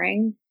 It's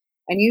boring.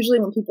 And usually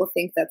when people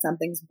think that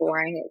something's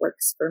boring, it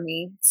works for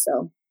me.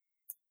 So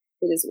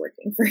it is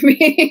working for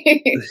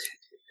me.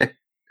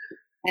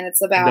 And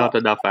it's about Not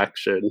enough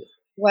action.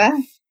 what?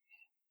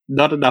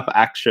 Not enough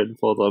action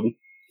for them.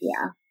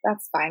 Yeah,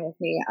 that's fine with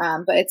me.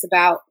 But it's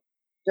about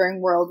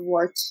during World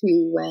War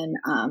II when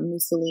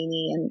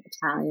Mussolini and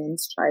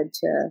Italians tried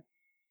to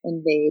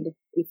invade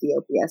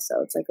Ethiopia.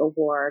 So it's like a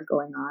war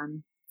going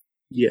on.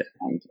 Yeah.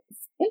 And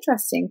it's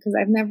interesting because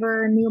I've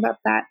never knew about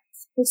that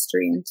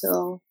history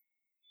until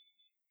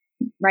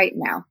right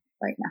now.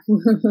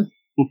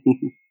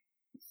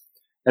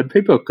 And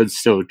people could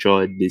still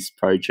join this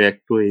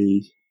project.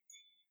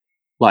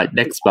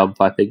 Next month,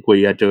 I think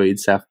we are doing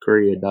South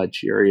Korea and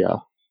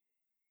Nigeria.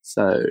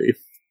 So if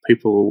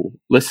people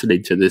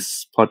listening to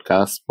this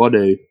podcast want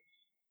to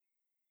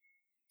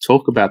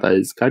talk about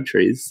those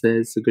countries,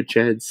 there's a good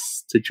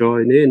chance to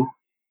join in.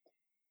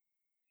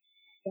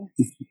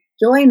 Yes.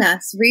 Join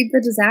us, read The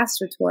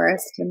Disaster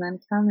Tourist, and then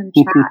come and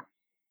chat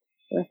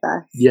with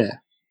us. Yeah.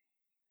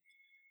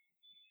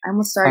 I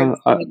almost started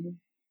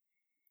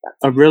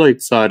I'm really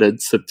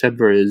excited.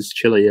 September is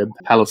Chile and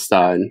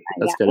Palestine.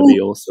 That's going to be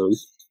awesome.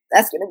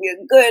 That's going to be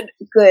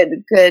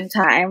a good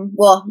time.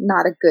 Well,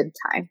 not a good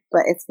time,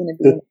 but it's going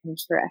to be an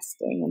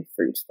interesting and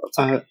fruitful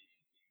time.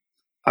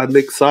 I'm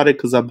excited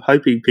because I'm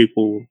hoping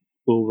people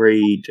will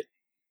read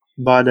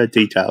Minor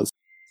Details.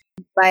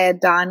 By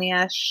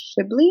Adania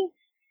Shibley?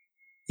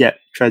 Yeah,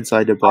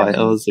 translated by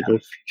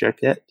Elizabeth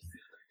Jacket.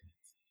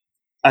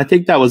 I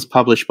think that was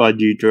published by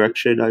New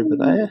Direction over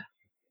there.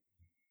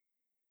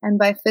 And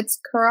by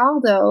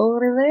Fitzcarraldo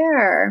over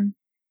there.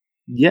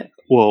 Yeah,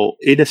 well,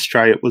 in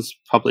Australia it was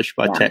published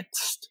by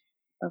Text.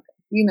 Okay,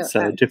 you know,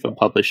 so a different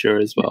publisher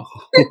as well.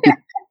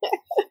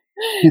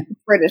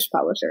 British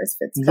publishers,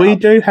 Fitzcarraldo. We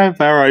do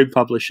have our own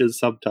publishers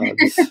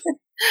sometimes.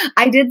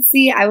 I did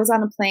see, I was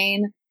on a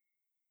plane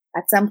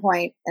at some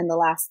point in the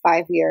last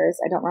 5 years,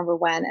 I don't remember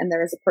when, and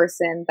there was a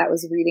person that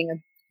was reading a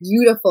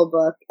beautiful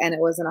book, and it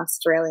was an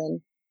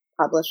Australian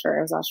publisher.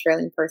 It was an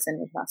Australian person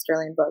with an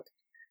Australian book,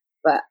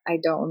 but I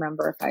don't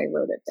remember if I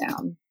wrote it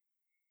down.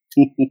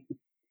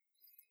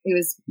 It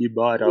was you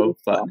might have,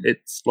 but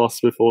it's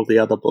lost with all the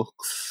other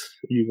books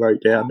you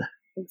wrote down.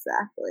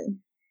 Exactly.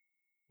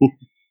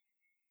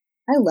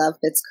 I love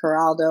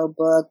Fitzcarraldo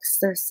books.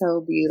 They're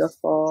so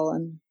beautiful,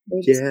 and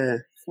they just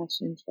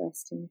such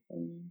interesting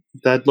things.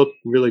 They'd look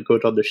really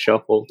good on the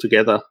shelf all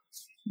together.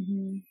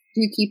 Mm-hmm.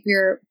 Do you keep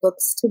your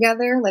books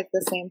together, like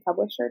the same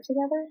publisher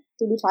together?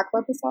 Did we talk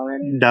about this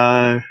already?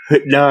 No,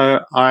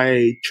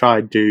 I try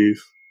and do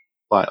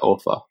by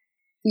author.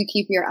 Do you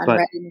keep your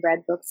unread and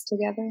read books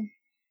together?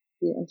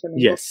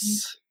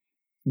 Yes.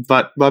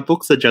 But my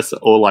books are just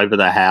all over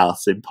the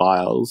house in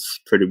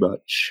piles, pretty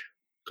much,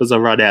 because I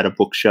run out of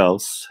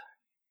bookshelves.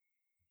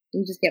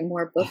 You just get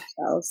more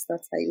bookshelves.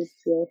 That's how you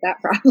deal with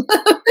that problem.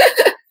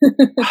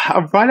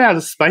 I run out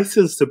of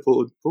spaces to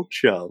put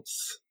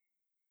bookshelves.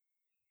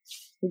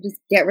 You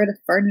just get rid of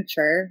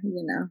furniture,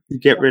 you know. You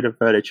get rid of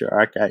furniture,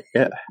 okay,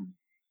 yeah.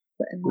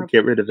 We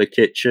get rid of the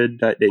kitchen,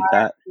 don't need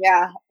that.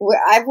 Yeah,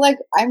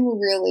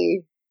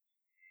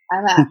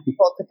 I'm at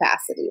full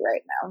capacity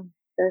right now.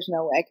 There's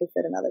no way I could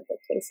fit another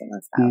bookcase in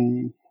this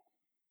house.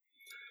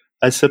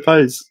 I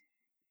suppose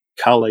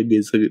culling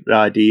is a good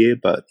idea,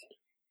 but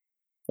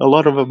a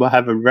lot of them I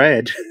haven't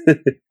read.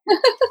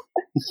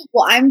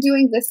 Well, I'm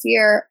doing this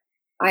year,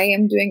 I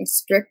am doing a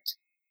strict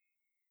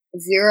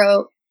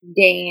 0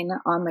 gain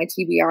on my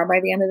TBR by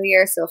the end of the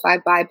year. So if I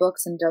buy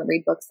books and don't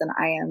read books, then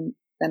I'm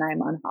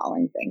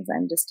unhauling things.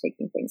 I'm just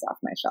taking things off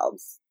my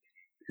shelves.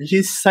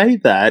 You say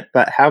that,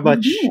 but how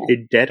much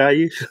in debt are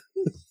you?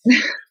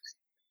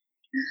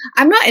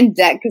 I'm not in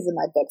debt because of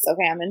my books,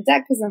 okay? I'm in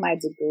debt because of my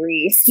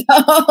degree, so...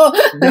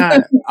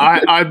 No,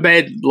 I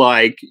meant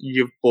like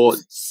you've bought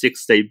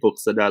 16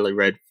 books and only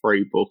read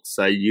 3 books,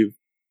 so you've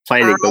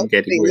planning on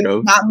getting rid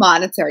of. Not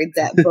monetary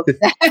debt, book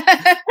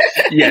debt.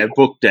 Yeah,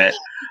 book debt.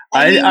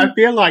 I mean- I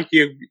feel like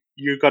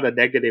you got a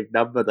negative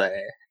number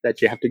there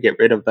that you have to get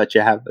rid of that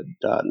you haven't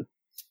done.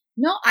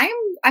 No,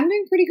 I'm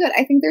doing pretty good.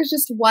 I think there's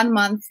just 1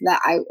 month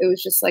that it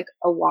was just like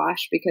a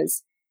wash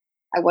because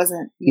I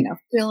wasn't,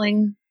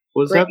 feeling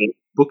Was great. that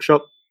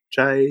Bookshop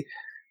Jay?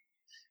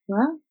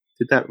 What?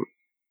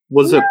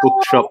 Was it No,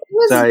 Bookshop it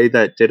was- Day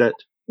that did it?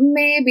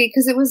 Maybe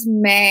because it was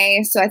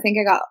May, so I think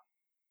I got.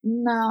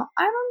 No,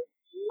 I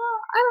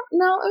don't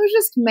know. It was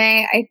just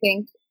May. I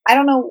think I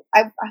don't know.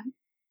 I've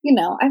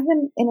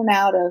been in and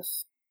out of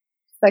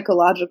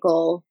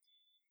psychological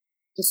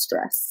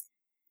distress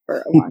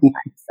for a long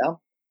time,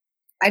 so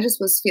I just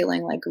was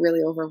feeling like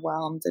really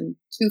overwhelmed and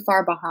too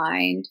far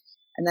behind.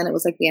 And then it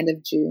was like the end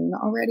of June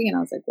already, and I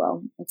was like,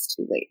 well, it's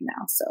too late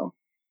now, so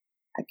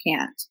I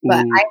can't.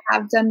 But I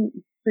have done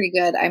pretty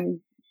good.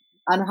 I'm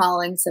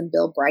unhauling some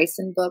Bill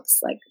Bryson books.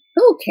 Like,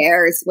 who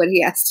cares what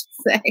he has to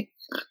say?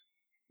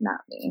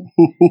 Not me.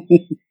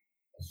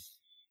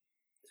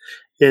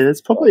 Yeah,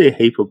 there's probably a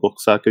heap of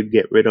books I could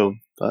get rid of,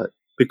 but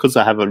because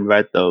I haven't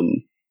read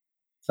them,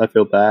 I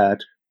feel bad.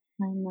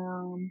 I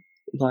know.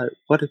 Like,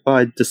 what if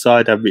I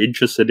decide I'm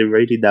interested in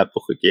reading that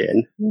book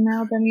again?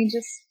 Then you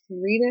just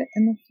read it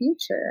in the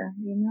future,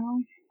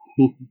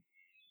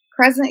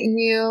 Present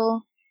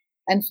you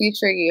and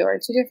future you are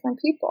two different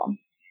people.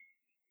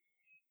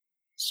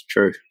 It's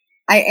true.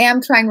 I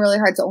am trying really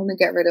hard to only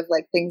get rid of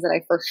like things that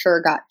I for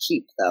sure got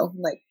cheap though.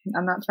 Like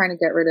I'm not trying to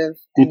get rid of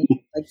any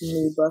like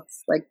new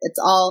books. Like it's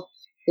all,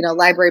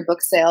 library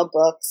book sale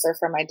books or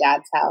from my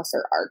dad's house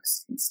or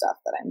ARCs and stuff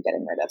that I'm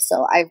getting rid of.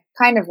 So I've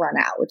kind of run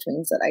out, which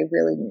means that I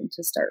really need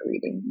to start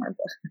reading more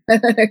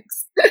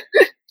books.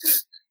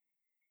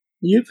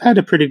 You've had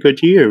a pretty good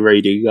year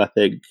reading, I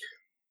think.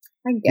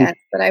 I guess,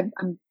 but I'm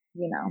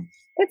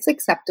it's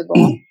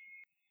acceptable.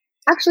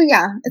 Actually,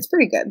 yeah, it's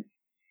pretty good.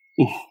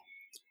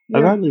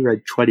 I've only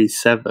read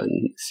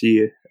 27 this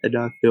year, and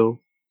I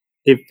feel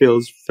it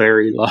feels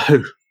very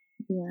low.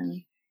 Yeah.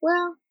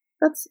 Well,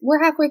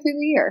 we're halfway through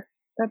the year.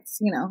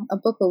 That's, a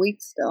book a week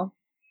still.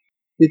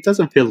 It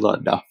doesn't feel like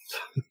enough.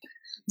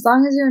 As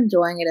long as you're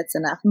enjoying it, it's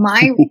enough.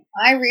 My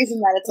reason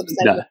that it's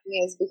upsetting me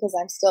is because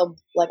I'm still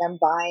I'm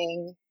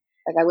buying.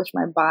 I wish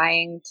my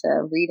buying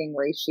to reading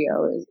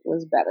ratio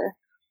was better.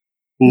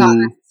 Not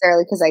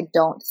necessarily because I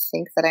don't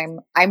think that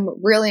I'm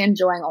really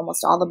enjoying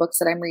almost all the books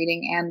that I'm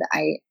reading, and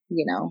I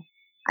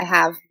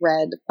have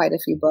read quite a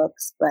few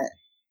books, but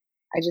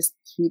I just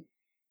keep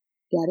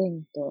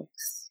getting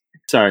books.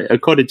 Sorry,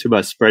 according to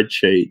my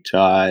spreadsheet,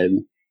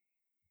 I'm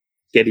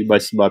getting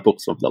most of my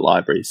books from the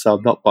library, so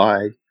I'm not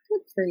buying.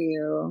 Good for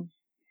you.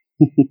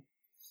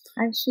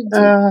 I should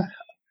do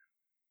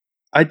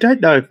I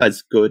don't know if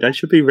that's good. I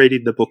should be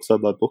reading the books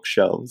on my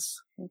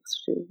bookshelves.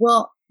 That's true.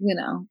 Well,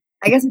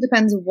 I guess it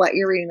depends on what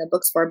you're reading the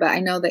books for, but I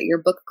know that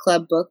your book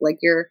club book, like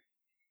your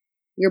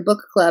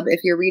book club,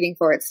 if you're reading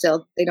for it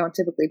still, they don't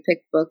typically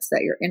pick books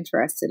that you're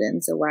interested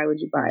in, so why would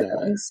you buy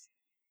those?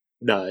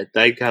 No,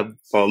 they come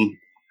from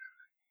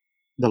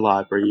the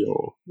library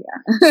or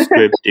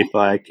Scribd if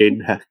I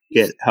can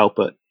help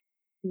it.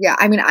 Yeah,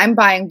 I mean, I'm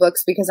buying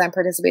books because I'm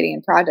participating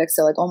in projects,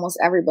 so almost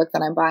every book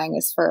that I'm buying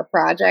is for a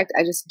project.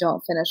 I just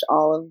don't finish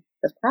all of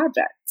the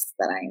projects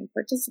that I'm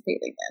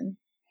participating in.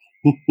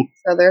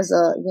 So there's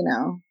a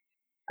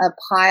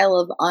pile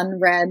of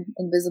unread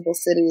Invisible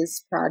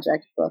Cities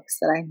project books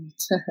that I need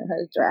to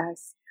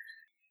address.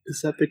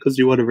 Is that because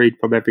you want to read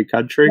from every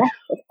country? Yes,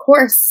 of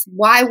course.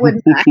 Why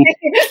wouldn't I?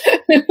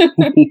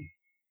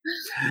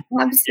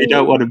 Absolutely. You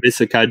don't want to miss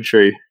a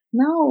country.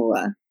 No.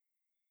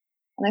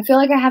 And I feel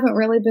like I haven't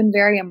really been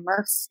very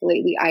immersed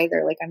lately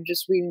either. I'm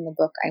just reading the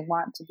book. I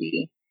want to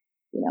be,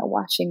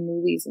 watching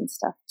movies and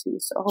stuff too.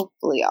 So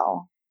hopefully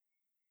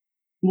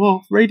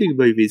Well, reading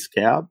movies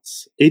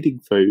counts. Eating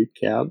food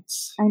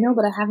counts. I know,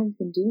 but I haven't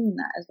been doing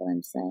that, is what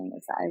I'm saying.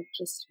 Is I've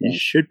just You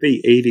should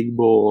be eating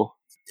more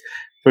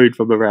food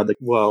from around the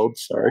world,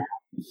 sorry.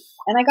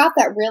 And I got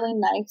that really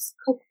nice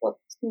cookbook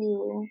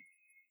too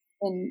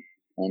in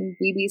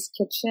BB's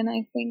Kitchen,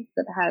 I think,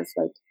 that has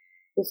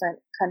different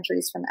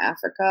countries from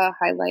Africa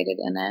highlighted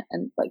in it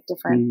and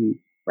different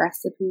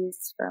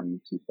recipes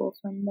from people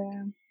from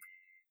there.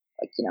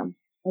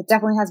 It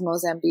definitely has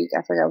Mozambique.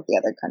 I forget what the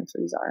other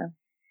countries are.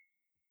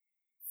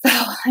 So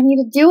I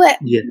need to do it.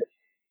 Yeah.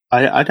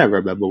 I don't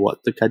remember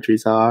what the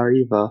countries are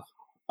either.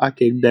 I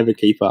can never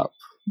keep up.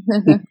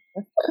 Too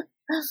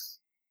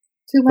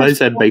much.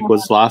 Mozambique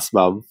was last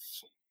month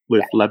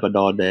with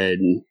Lebanon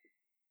and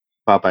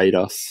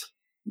Barbados.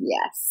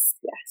 Yes.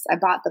 I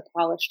bought The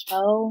Polished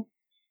Hoe.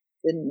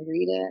 Didn't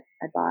read it.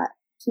 I bought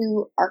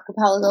 2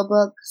 archipelago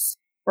books,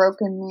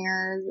 Broken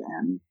Mirrors,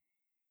 and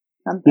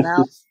something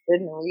else.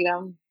 Didn't read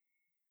them.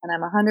 And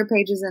I'm 100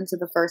 pages into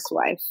The First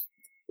Wife.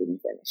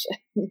 Didn't finish it.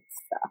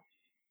 So.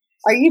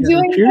 Are you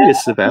doing I'm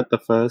curious about The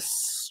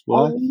First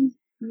Wife.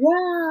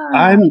 Yeah.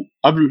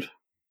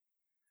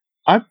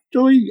 I'm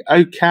doing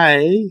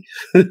okay,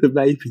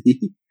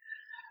 maybe.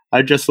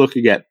 I'm just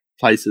looking at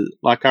places.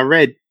 I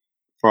read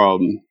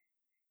from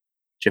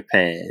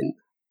Japan,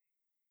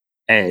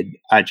 and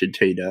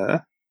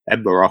Argentina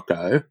and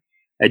Morocco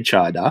and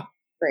China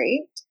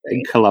Great.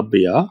 and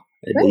Colombia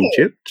and Great.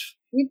 Egypt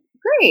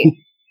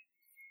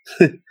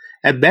Great.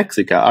 and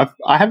Mexico.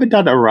 I haven't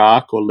done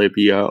Iraq or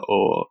Libya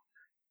or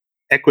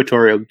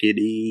Equatorial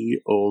Guinea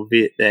or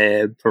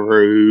Vietnam,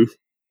 Peru,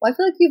 Well, I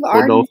feel like you've or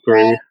already North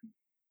Korea.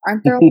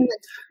 aren't there only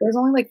there's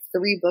only like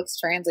 3 books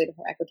translated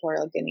from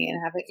Equatorial Guinea,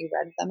 and haven't you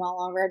read them all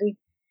already?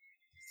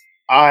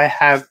 I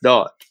have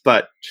not,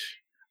 but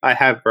I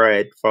have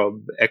read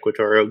from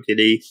Equatorial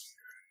Guinea,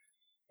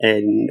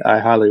 and I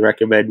highly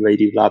recommend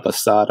reading La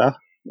Basada.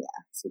 Yeah,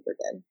 super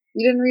good.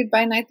 You didn't read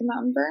By Night the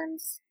Mountain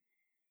Burns?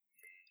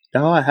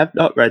 No, I have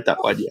not read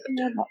that one yet.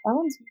 Yeah, that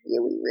one's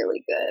really,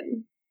 really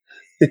good.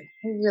 I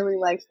really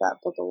liked that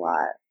book a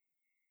lot.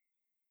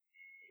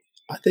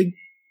 I think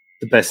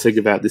the best thing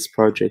about this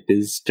project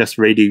is just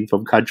reading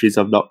from countries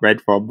I've not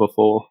read from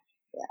before.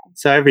 Yeah.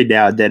 So every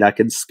now and then I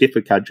can skip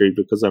a country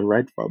because I've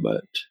read from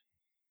it.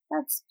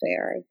 That's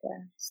fair, I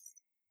guess.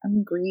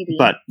 I'm greedy.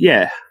 But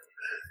yeah,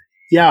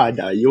 I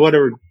know. You want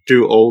to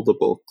do all the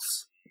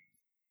books.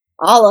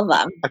 All of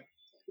them.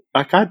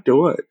 I can't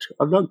do it.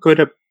 I'm not good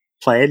at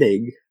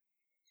planning.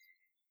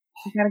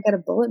 You gotta get a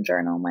bullet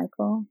journal,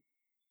 Michael.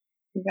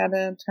 You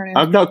gotta turn it.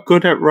 I'm not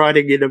good at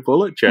writing in a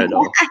bullet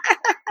journal.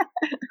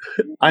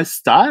 I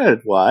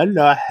started one.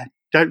 I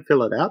don't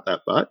fill it out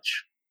that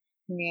much.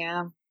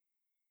 Yeah.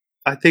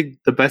 I think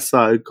the best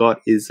I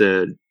got is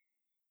a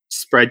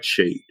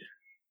spreadsheet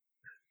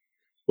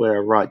where I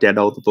write down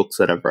all the books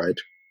that I've read.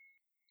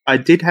 I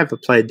did have a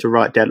plan to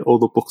write down all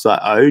the books I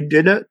owned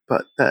in it,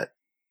 but that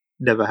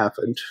never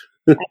happened.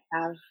 I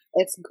have.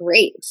 It's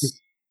great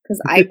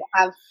because I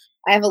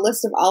have a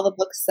list of all the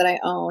books that I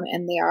own,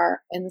 and they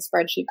are in the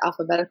spreadsheet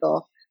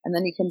alphabetical. And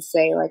then you can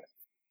say like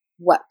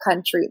what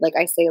country, like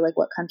I say like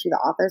what country the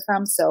author's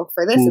from. So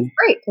for this, it's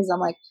great because I'm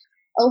like,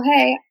 oh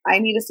hey, I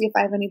need to see if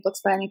I have any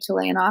books by any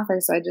Chilean author.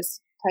 So I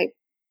just type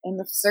in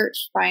the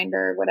search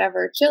finder,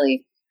 whatever,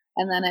 Chile,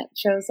 and then it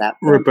shows up.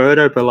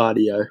 Roberto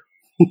Bolaño.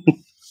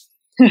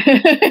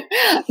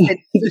 Did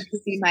you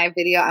see my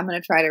video? I'm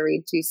going to try to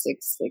read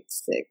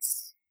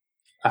 2666.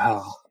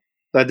 Oh,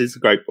 that is a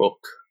great book.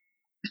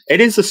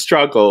 It is a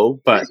struggle,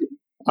 but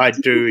I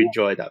do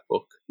enjoy that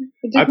book.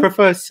 I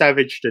prefer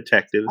Savage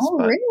Detectives. Oh,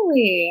 but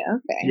really?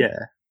 Okay.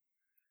 yeah.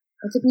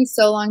 It took me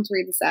so long to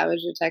read The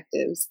Savage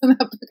Detectives. That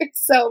book is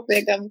so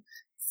big. I'm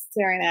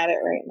staring at it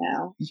right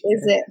now.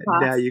 Is it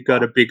possible? Now you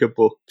got a bigger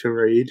book to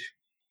read.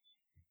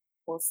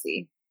 We'll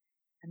see.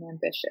 I'm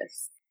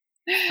ambitious.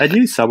 I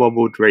knew someone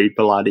would read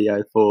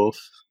Bolaño for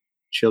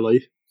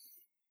Chile.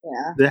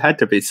 Yeah. There had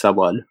to be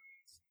someone.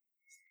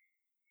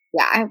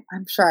 Yeah,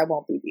 I'm sure I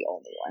won't be the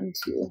only one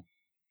to.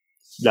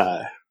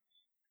 No.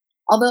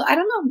 Although, I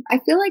don't know. I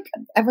feel like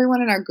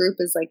everyone in our group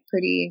is like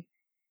pretty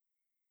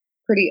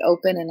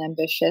open and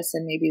ambitious,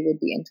 and maybe would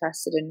be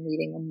interested in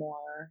reading a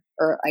more,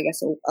 or I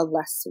guess a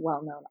less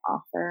well-known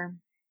author.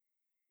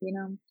 You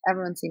know,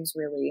 everyone seems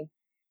really,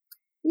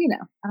 I don't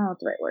know what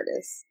the right word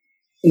is.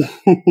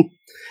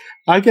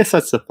 I guess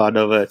that's the fun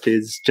of it,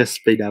 is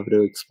just being able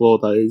to explore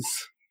those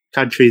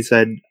countries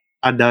and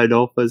unknown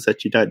authors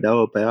that you don't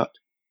know about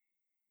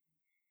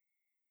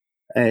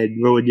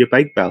and ruin your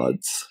bank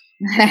balance.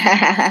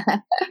 Yeah.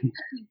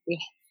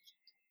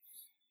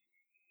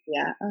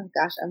 Oh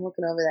gosh, I'm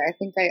looking over there. I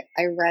think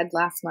I read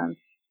last month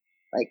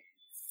like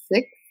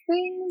 6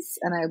 things,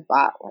 and I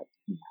bought like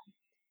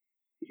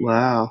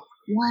Wow.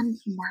 1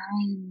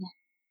 9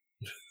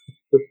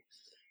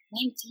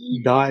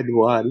 19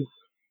 9-1.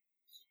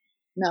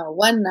 No,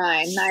 1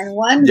 9 9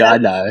 1. Yeah, I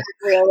know.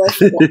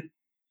 Realistic.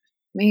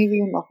 Maybe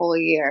in the whole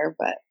year,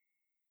 but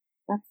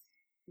that's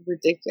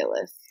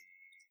ridiculous.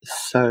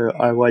 So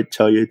I won't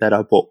tell you that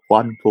I bought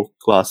 1 book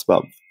last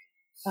month.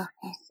 Oh,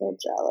 I'm so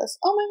jealous.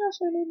 Oh my gosh,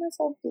 I made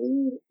myself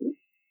bleed.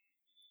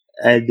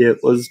 And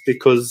it was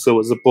because there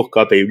was a book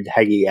I've been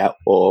hanging out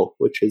for,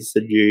 which is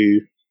the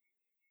new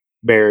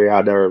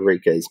Mariana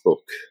Enriquez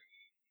book.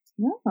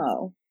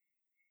 Oh.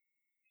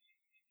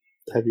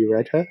 Have you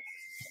read her?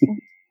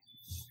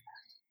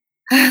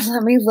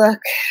 Let me look.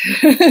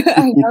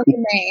 I know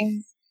the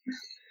names.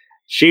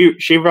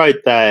 She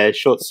wrote the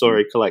short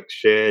story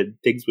collection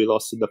Things We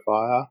Lost in the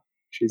Fire.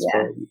 She's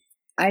from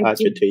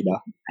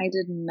Argentina. I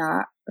did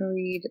not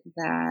read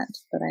that,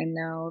 but I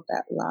know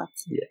that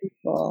lots of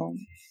people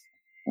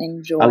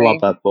enjoy. I love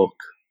that book.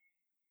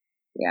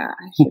 Yeah,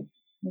 I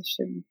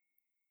should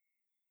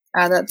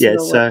add that to the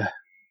list. So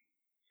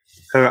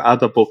her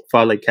other book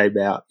finally came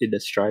out in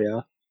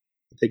Australia.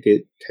 I think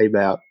it came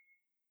out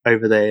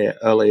over there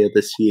earlier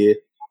this year.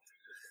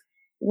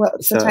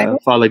 What's the title?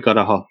 I finally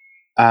got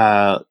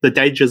The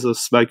Dangers of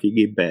Smoking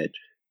in Bed.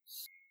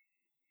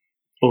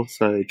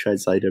 Also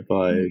translated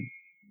by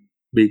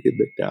Megan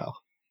McDowell.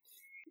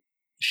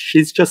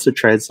 She's just a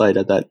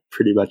translator that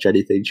pretty much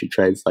anything she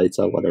translates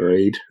I want to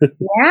read.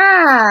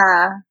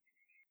 Yeah.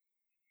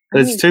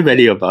 There's too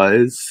many of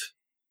those.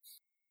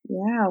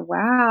 Yeah,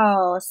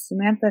 wow.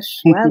 Samantha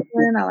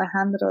Schweblin,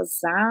 Alejandro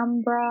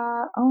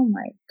Zambra. Oh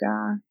my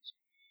gosh.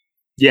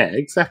 Yeah,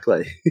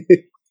 exactly.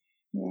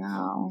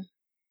 Wow.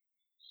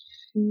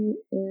 She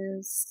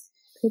is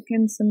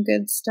picking some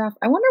good stuff.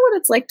 I wonder what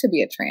it's like to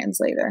be a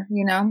translator,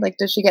 Like,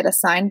 does she get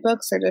assigned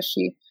books or does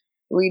she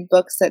read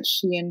books that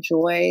she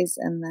enjoys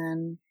and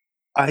then...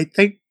 I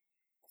think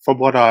from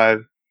what I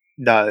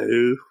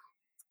know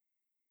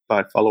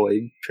by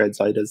following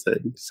translators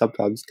and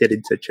sometimes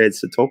getting a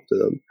chance to talk to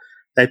them,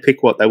 they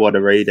pick what they want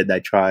to read and they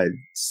try and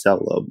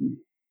sell them.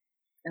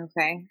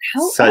 Okay.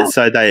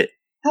 So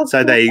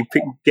they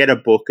get a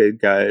book and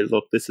go,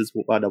 look, this is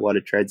what I want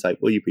to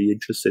translate. Will you be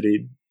interested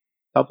in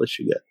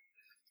publishing it?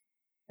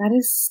 That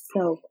is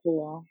so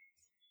cool.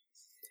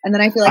 And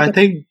then I feel like at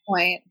this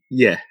point,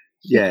 yeah.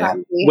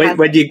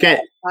 When you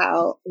get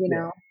out,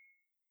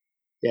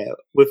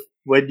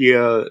 when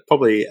you're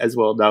probably as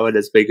well known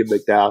as Megan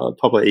McDowell, it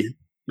probably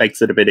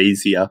makes it a bit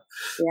easier.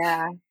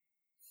 Yeah,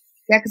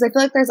 because I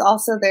feel like there's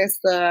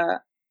the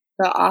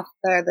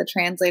author, the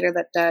translator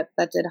that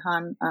did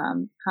Han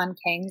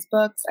Kang's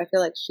books. I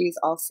feel like she's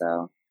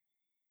also,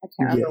 I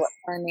can't remember what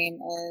her name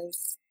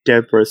is.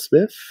 Deborah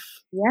Smith.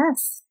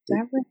 Yes,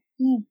 Deborah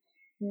Smith.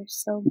 You're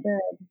so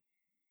good.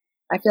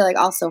 I feel like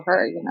also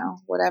her,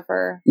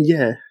 whatever.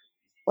 Yeah.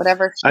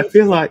 Whatever. I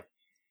feel like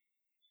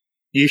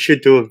you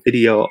should do a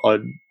video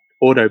on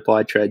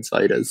auto-buy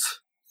translators.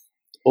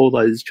 All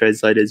those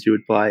translators you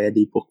would buy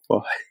any book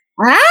by.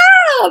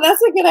 Wow,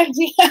 that's a good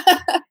idea.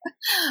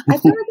 I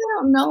feel like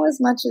I don't know as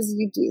much as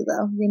you do,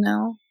 though,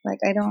 Like,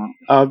 I don't...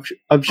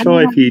 I'm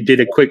sure if you did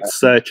a quick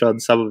search on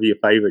some of your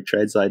favorite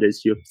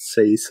translators, you'd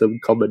see some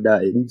common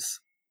names.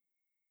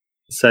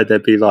 So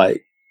there'd be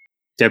like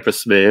Deborah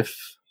Smith,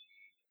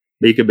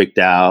 Megan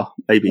McDowell,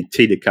 maybe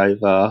Tina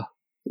Kovar.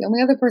 The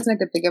only other person I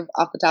could think of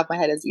off the top of my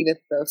head is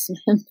Edith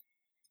Grossman.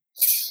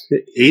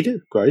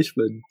 Edith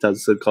Grossman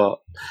does a lot,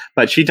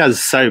 but she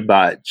does so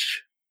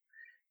much.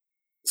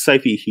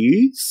 Sophie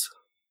Hughes,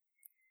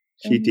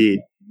 she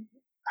did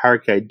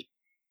Hurricane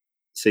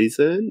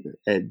Season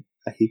and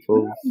a heap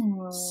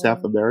of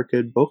South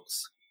American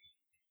books.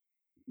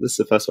 This is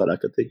the first one I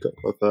could think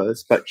of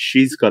hers, but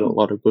she's got a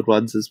lot of good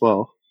ones as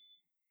well.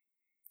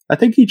 I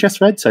think you just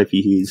read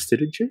Sophie Hughes,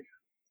 didn't you?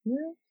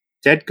 Yeah.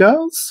 Dead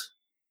Girls?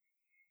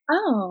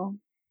 Oh,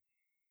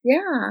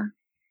 yeah.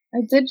 I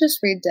did just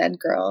read Dead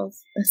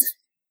Girls.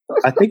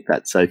 I think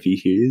that's Sophie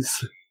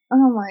Hughes.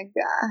 Oh my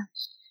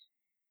gosh.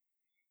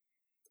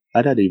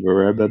 I don't even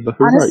remember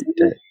who wrote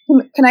that.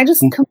 Can I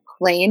just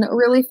complain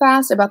really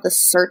fast about the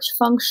search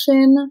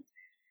function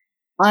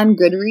on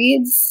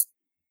Goodreads?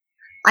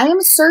 I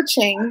am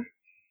searching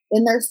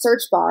in their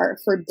search bar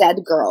for Dead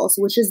Girls,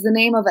 which is the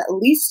name of at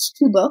least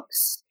 2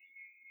 books.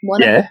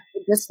 One of which I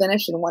just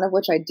finished and one of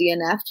which I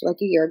DNF'd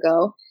like a year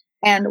ago.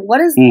 And what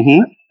is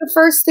the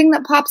first thing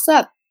that pops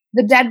up?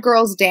 The Dead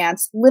Girls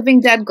Dance, Living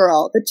Dead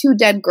Girl, The 2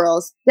 Dead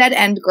Girls, Dead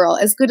End Girl,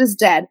 As Good as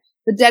Dead,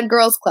 The Dead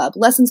Girls Club,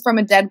 Lessons from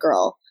a Dead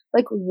Girl.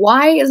 Like,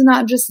 why is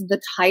not just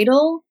the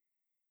title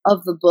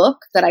of the book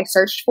that I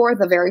searched for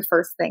the very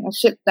first thing?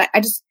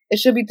 It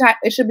should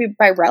be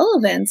by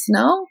relevance,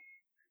 no?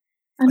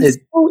 It's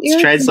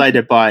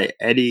translated by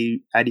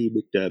Annie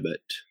McDermott.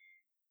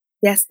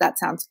 Yes, that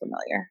sounds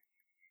familiar.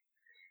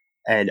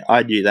 And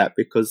I knew that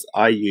because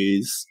I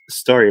use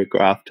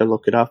Storygraph to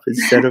look it up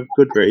instead of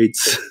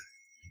Goodreads.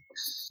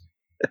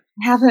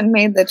 I haven't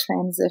made the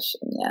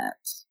transition yet.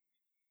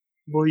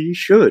 Well, you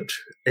should.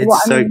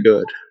 It's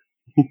good.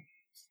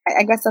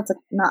 I guess that's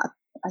not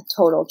a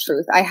total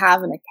truth. I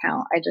have an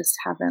account. I just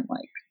haven't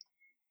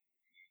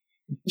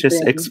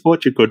Just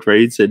export your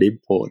Goodreads and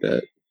import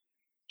it.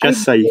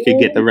 Just so you can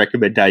get the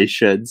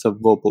recommendations of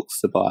more books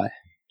to buy.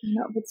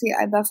 No, but see,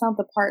 that's not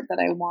the part that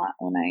I want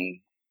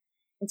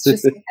it's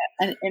just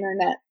an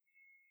internet,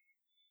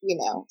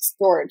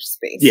 storage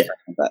space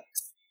for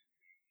books.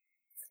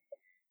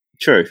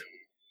 True.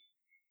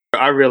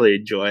 I really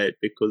enjoy it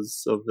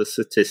because of the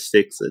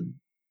statistics and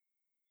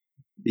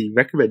the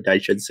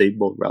recommendations seem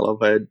more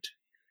relevant.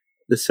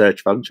 The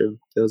search function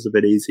feels a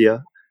bit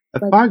easier. I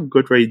find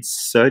Goodreads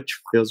search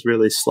feels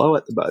really slow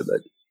at the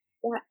moment.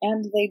 Yeah,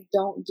 and they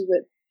don't do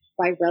it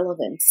by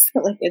relevance.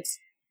 It's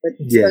the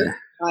search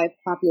by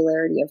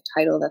popularity of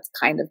title that's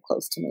kind of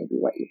close to maybe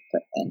what you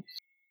put in.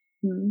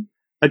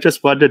 I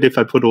just wondered if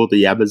I put all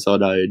the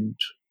Amazon-owned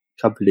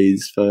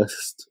companies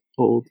first,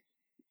 all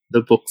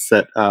the books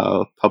that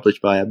are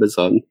published by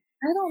Amazon.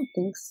 I don't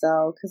think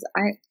so, because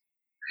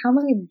how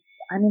many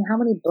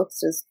books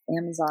does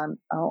Amazon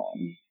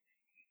own?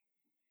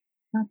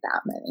 Not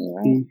that many,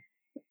 right?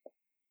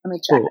 Let me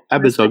check. Well,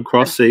 Amazon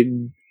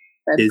Crossing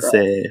is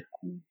their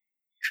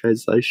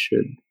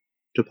translation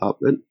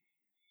department.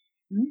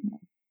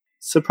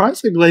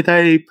 Surprisingly,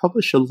 they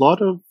publish a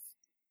lot of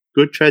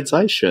good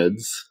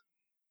translations.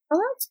 Oh,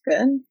 that's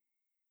good.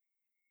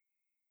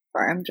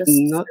 Sorry, I'm just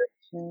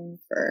searching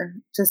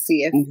to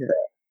see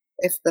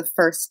if the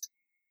first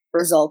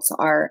results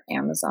are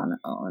Amazon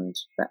owned,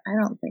 but I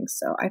don't think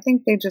so. I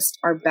think they just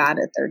are bad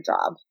at their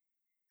job.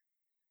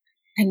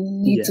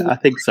 I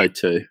think so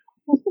too.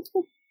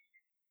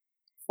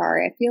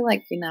 Sorry, I feel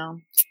like,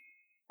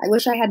 I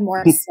wish I had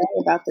more to say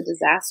about the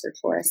Disaster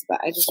Tourist, but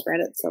I just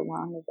read it so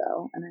long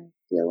ago, and I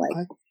feel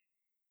like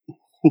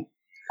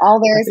All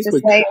there I is think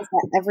to we say is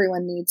that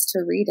everyone needs to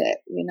read it,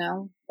 you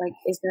know? Like,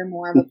 is there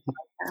more of a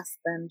podcast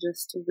than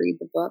just to read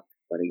the book?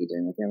 What are you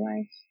doing with your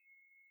life?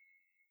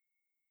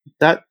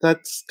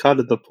 that's kind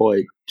of the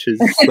point.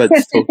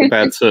 Let's talk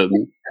about some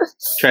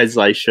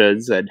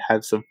translations and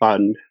have some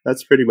fun.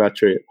 That's pretty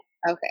much it.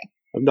 Okay.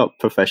 I'm not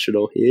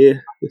professional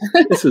here.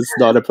 This is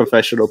not a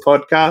professional I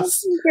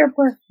podcast. think you're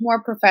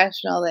more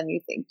professional than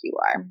you think you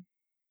are.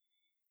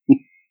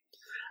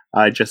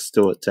 I just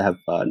do it to have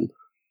fun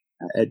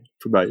and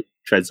promote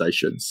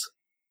translations.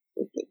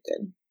 Okay,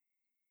 good.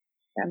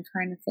 I'm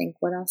trying to think,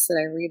 what else did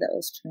I read that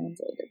was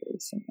translated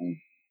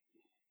recently?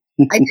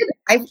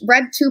 I've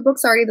read 2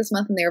 books already this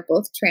month, and they were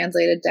both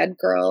translated: Dead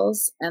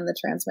Girls and The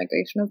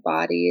Transmigration of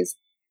Bodies.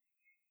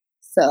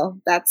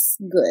 So that's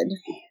good.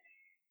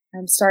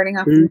 I'm starting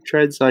off Who with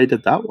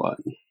translated that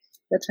one?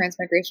 The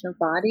Transmigration of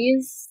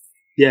Bodies.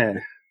 Yeah.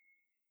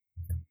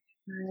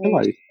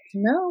 I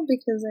know,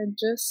 because I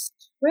just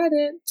read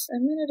it a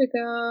minute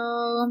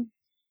ago.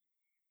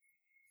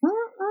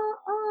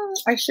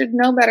 I should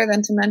know better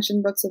than to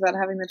mention books without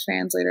having the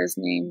translator's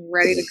name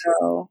ready to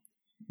go.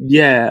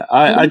 Yeah,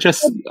 I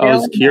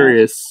was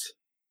curious.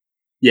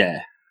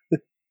 Yeah.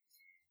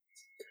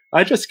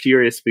 I'm just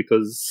curious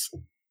because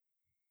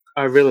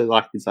I really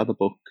like his other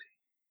book.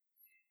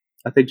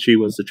 I think she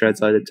was the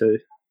translator too.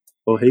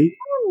 Or he?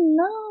 Oh,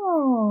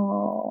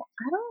 no.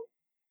 I don't.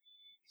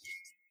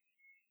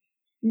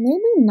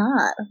 Maybe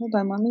not. Hold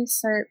on, let me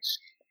search.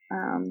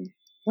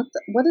 What's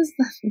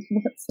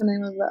the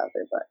name of the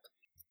other book?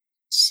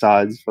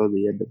 Signs for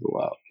the End of the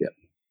World. Yep.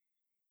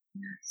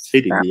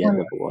 Feeding the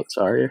End of the World,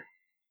 sorry.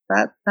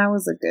 That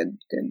was a good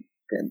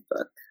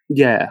book.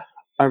 Yeah,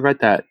 I read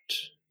that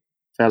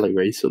fairly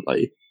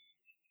recently.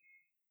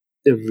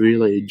 I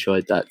really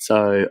enjoyed that,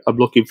 so I'm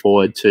looking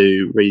forward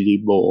to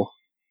reading more.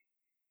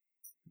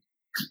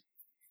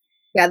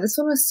 Yeah, this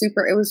one was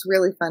super. It was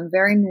really fun,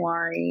 very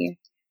noir-y.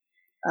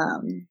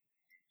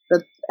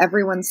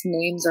 Everyone's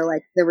names are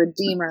like the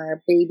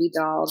Redeemer, Baby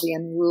Doll, the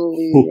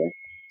Unruly.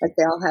 Like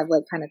they all have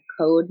like kind of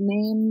code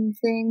name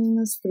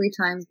things. 3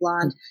 Times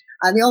Blonde.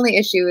 The only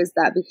issue is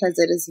that because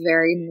it is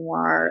very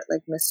noir,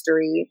 like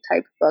mystery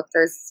type book,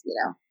 there's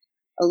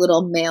a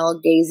little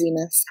male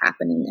gaziness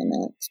happening in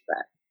it,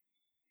 but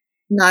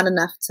not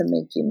enough to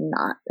make you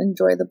not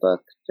enjoy the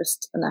book.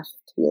 Just enough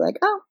to be like,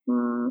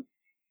 oh,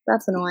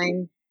 that's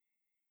annoying.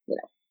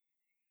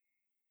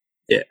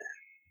 Yeah,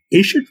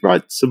 he should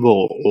write some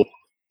more.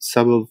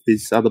 Some of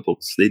his other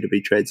books need to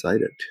be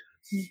translated.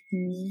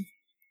 Mm-hmm.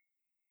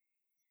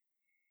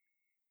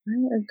 I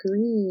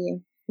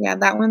agree. Yeah,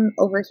 that one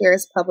over here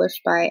is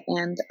published by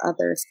And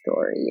Other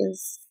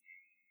Stories.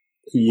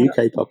 A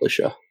UK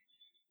publisher.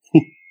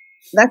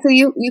 That's a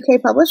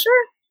UK publisher?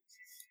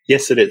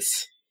 Yes, it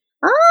is.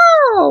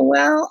 Oh,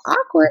 well,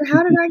 awkward.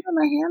 How did I get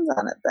my hands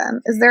on it then?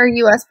 Is there a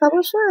US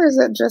publisher, or is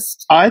it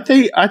just... I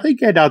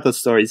think And Other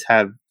Stories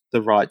have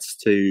the rights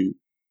to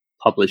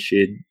publish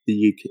in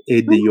the UK,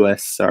 in the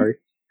US, sorry.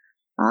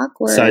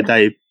 Awkward. So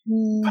they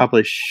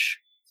publish,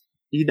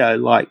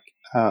 like,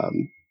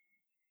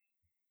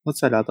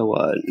 what's that other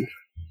one?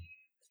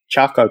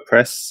 Charco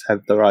Press have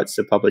the rights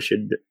to publish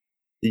in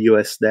the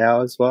US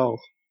now as well.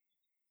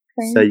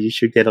 Okay. So you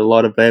should get a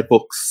lot of their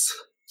books.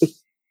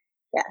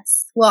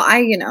 Yes. Well,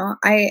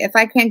 if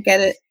I can't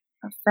get it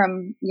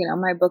from,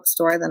 my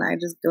bookstore, then I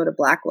just go to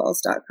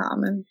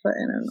blackwells.com and put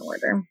in an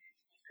order.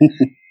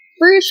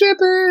 Free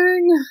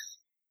shipping.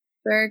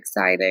 Very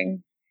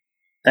exciting.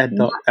 And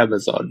not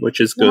Amazon, which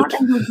is good.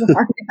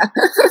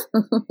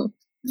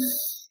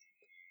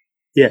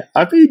 Yeah,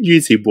 I've been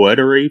using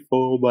Wordery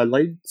for my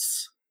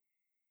links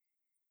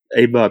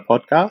in my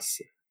podcast,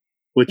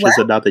 which is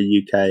another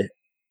UK.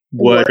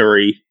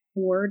 Wordery.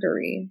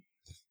 Wordery.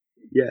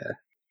 Yeah.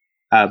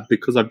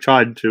 Because I'm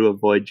trying to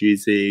avoid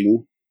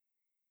using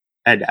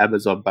an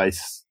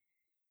Amazon-based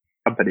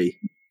company.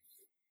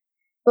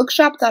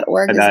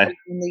 Bookshop.org is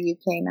in the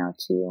UK now,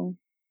 too.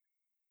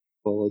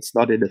 Well, it's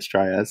not in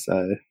Australia,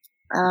 so...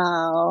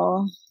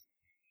 Oh.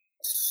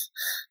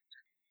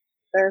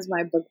 There's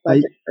my book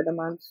budget for the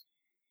month.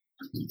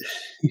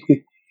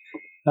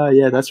 Oh,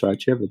 yeah, that's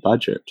right. You have a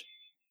budget.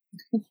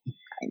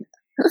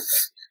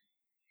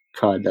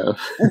 Kind of.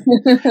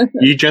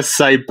 You just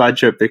say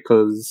budget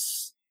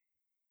because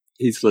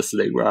he's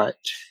listening, right?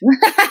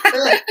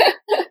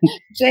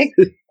 Jake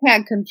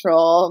can't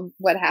control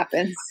what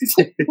happens.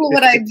 What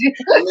would I do?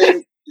 I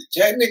mean,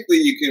 technically,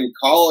 you can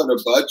call it a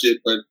budget,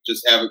 but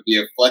just have it be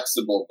a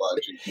flexible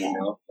budget,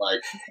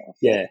 Like,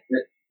 yeah.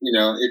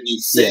 If you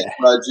say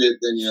budget,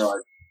 then you're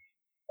like,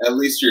 at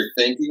least you're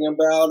thinking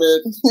about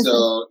it.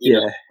 So,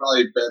 it's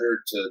probably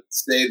better to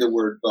say the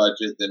word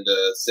budget than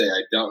to say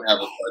I don't have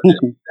a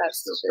budget.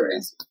 That's so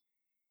crazy.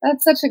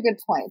 That's such a good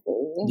point,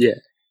 baby.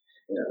 Yeah.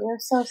 You're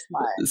so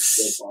smart.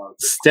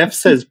 Steph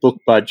says book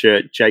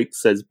budget. Jake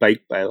says bank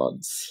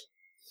balance.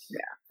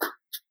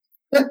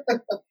 Yeah.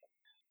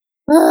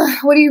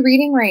 What are you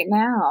reading right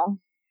now?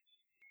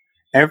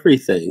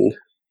 Everything.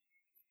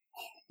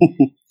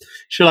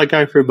 Should I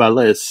go through my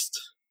list?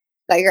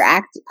 That you're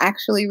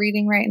actually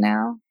reading right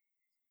now?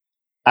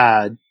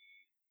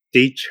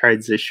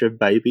 Detransition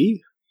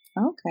Baby.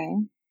 Okay.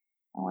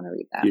 I want to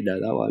read that. You know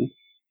that one?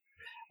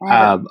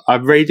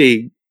 I'm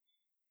reading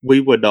We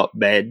Were Not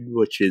Men,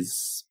 which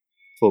is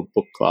for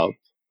book club.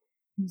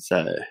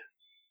 So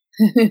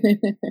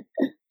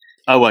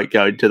I won't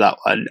go into that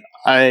one.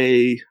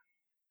 I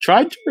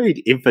tried to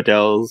read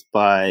Infidels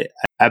by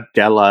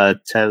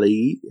Abdallah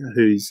Tali,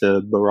 who's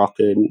a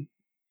Moroccan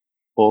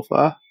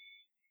author.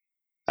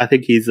 I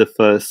think he's the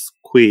first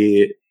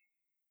queer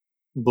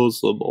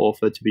Muslim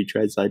author to be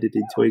translated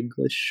into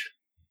English.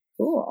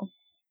 Cool.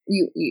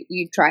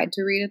 You tried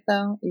to read it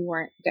though? You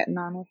weren't getting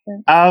on with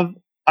it? I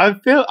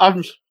feel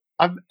I'm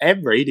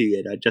reading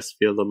it. I just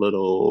feel a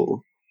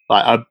little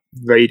like I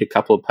read a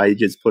couple of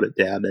pages, put it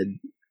down, and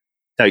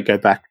don't go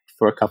back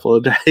for a couple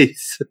of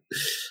days.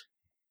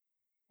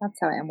 That's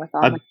how I am with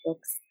all my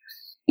books.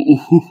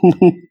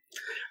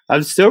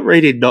 I'm still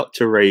reading Not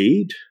to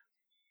Read.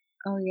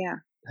 Oh yeah.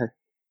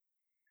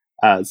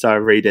 So I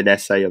read an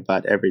essay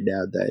about every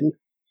now and then,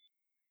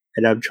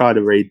 and I'm trying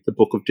to read The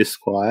Book of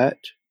Disquiet.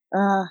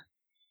 God,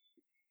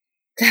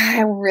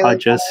 I really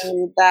want to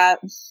read that.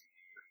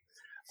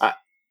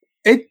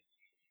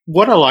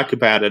 What I like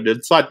about it,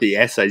 it's like the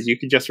essays. You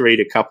can just read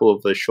a couple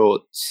of the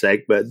short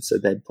segments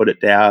and then put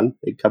it down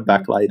and come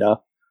back later.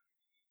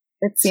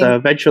 So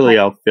eventually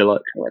I'll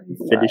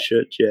finish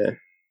it, yeah.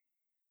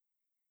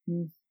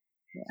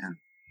 Yeah.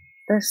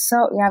 There's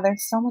so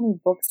many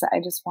books that I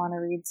just want to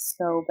read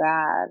so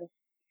bad.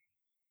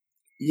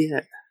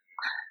 Yeah.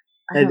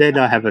 And then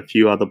I have a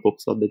few other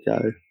books on the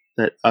go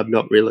that I'm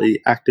not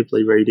really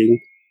actively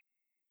reading.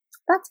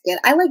 That's good.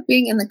 I like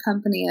being in the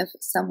company of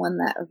someone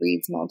that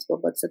reads multiple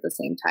books at the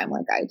same time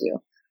like I do.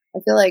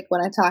 I feel like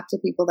when I talk to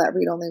people that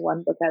read only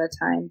one book at a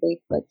time, they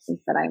like think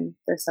that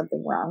there's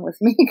something wrong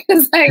with me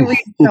because I read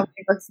so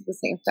many books at the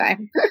same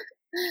time.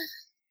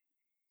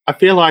 I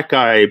feel like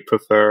I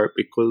prefer it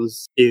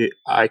because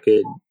I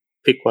can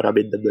pick what I'm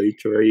in the mood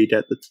to read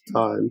at the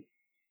time.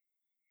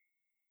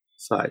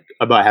 It's like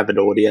I might have an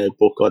audio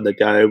book on the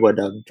go when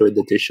I'm doing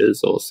the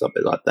dishes or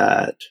something like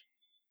that,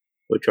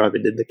 or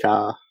driving in the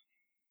car.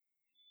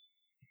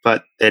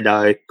 But then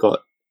I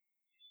got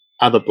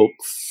other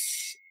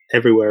books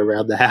everywhere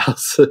around the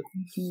house.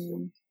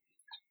 Mm-hmm.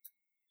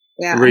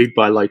 Yeah, read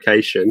by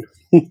location.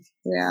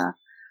 Yeah,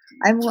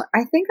 I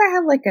think I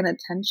have like an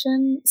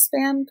attention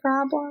span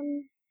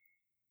problem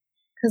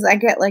because I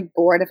get like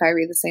bored if I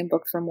read the same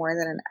book for more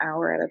than an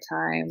hour at a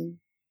time.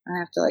 I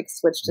have to like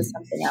switch to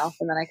something else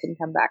and then I can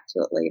come back to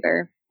it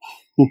later,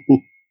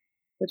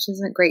 which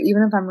isn't great.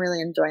 Even if I'm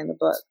really enjoying the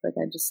book, like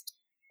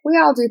we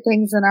all do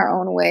things in our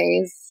own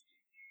ways,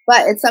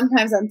 but it's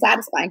sometimes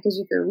unsatisfying because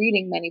if you're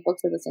reading many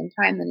books at the same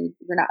time, then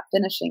you're not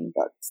finishing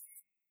books.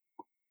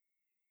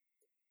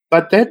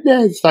 But then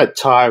there's that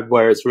time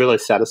where it's really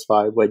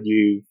satisfying when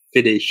you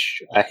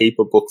finish a heap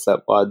of books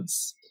at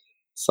once.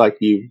 It's like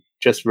you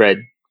just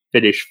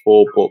finished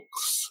 4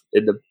 books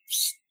in the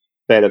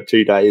span of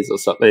 2 days or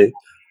something.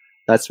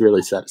 That's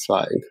really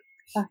satisfying.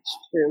 That's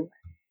true.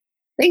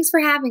 Thanks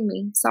for having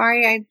me.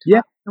 Sorry I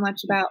talked so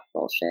much about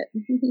bullshit.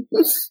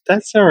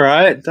 That's all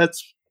right.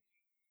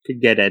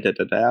 Could get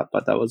edited out,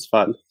 but that was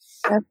fun.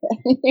 Okay.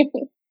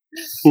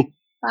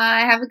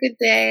 Bye. Have a good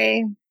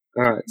day.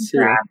 All right. See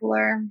you.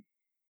 Traveler.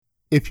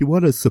 If you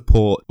want to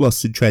support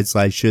Lost in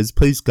Translations,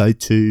 please go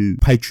to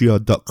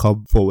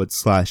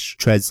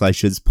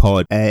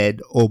patreon.com/translationspod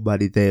and all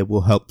money there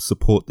will help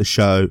support the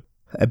show.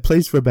 And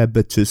please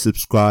remember to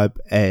subscribe,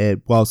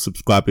 and while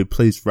subscribing,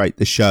 please rate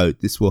the show.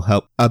 This will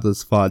help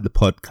others find the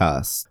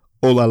podcast.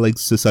 All our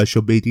links to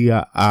social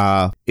media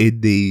are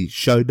in the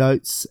show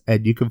notes,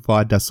 and you can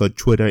find us on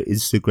Twitter,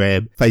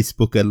 Instagram,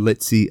 Facebook, and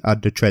Litzy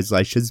under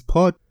Translations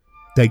Pod.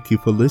 Thank you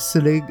for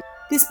listening.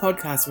 This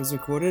podcast was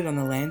recorded on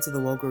the lands of the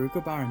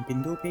Walgarukabar and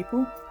Bindal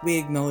people. We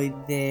acknowledge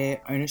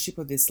their ownership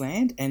of this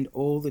land and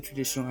all the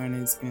traditional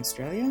owners in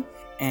Australia,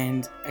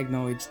 and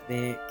acknowledge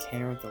their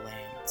care of the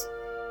land.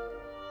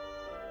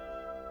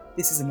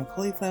 This is a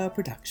Macaulay Flower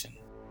production.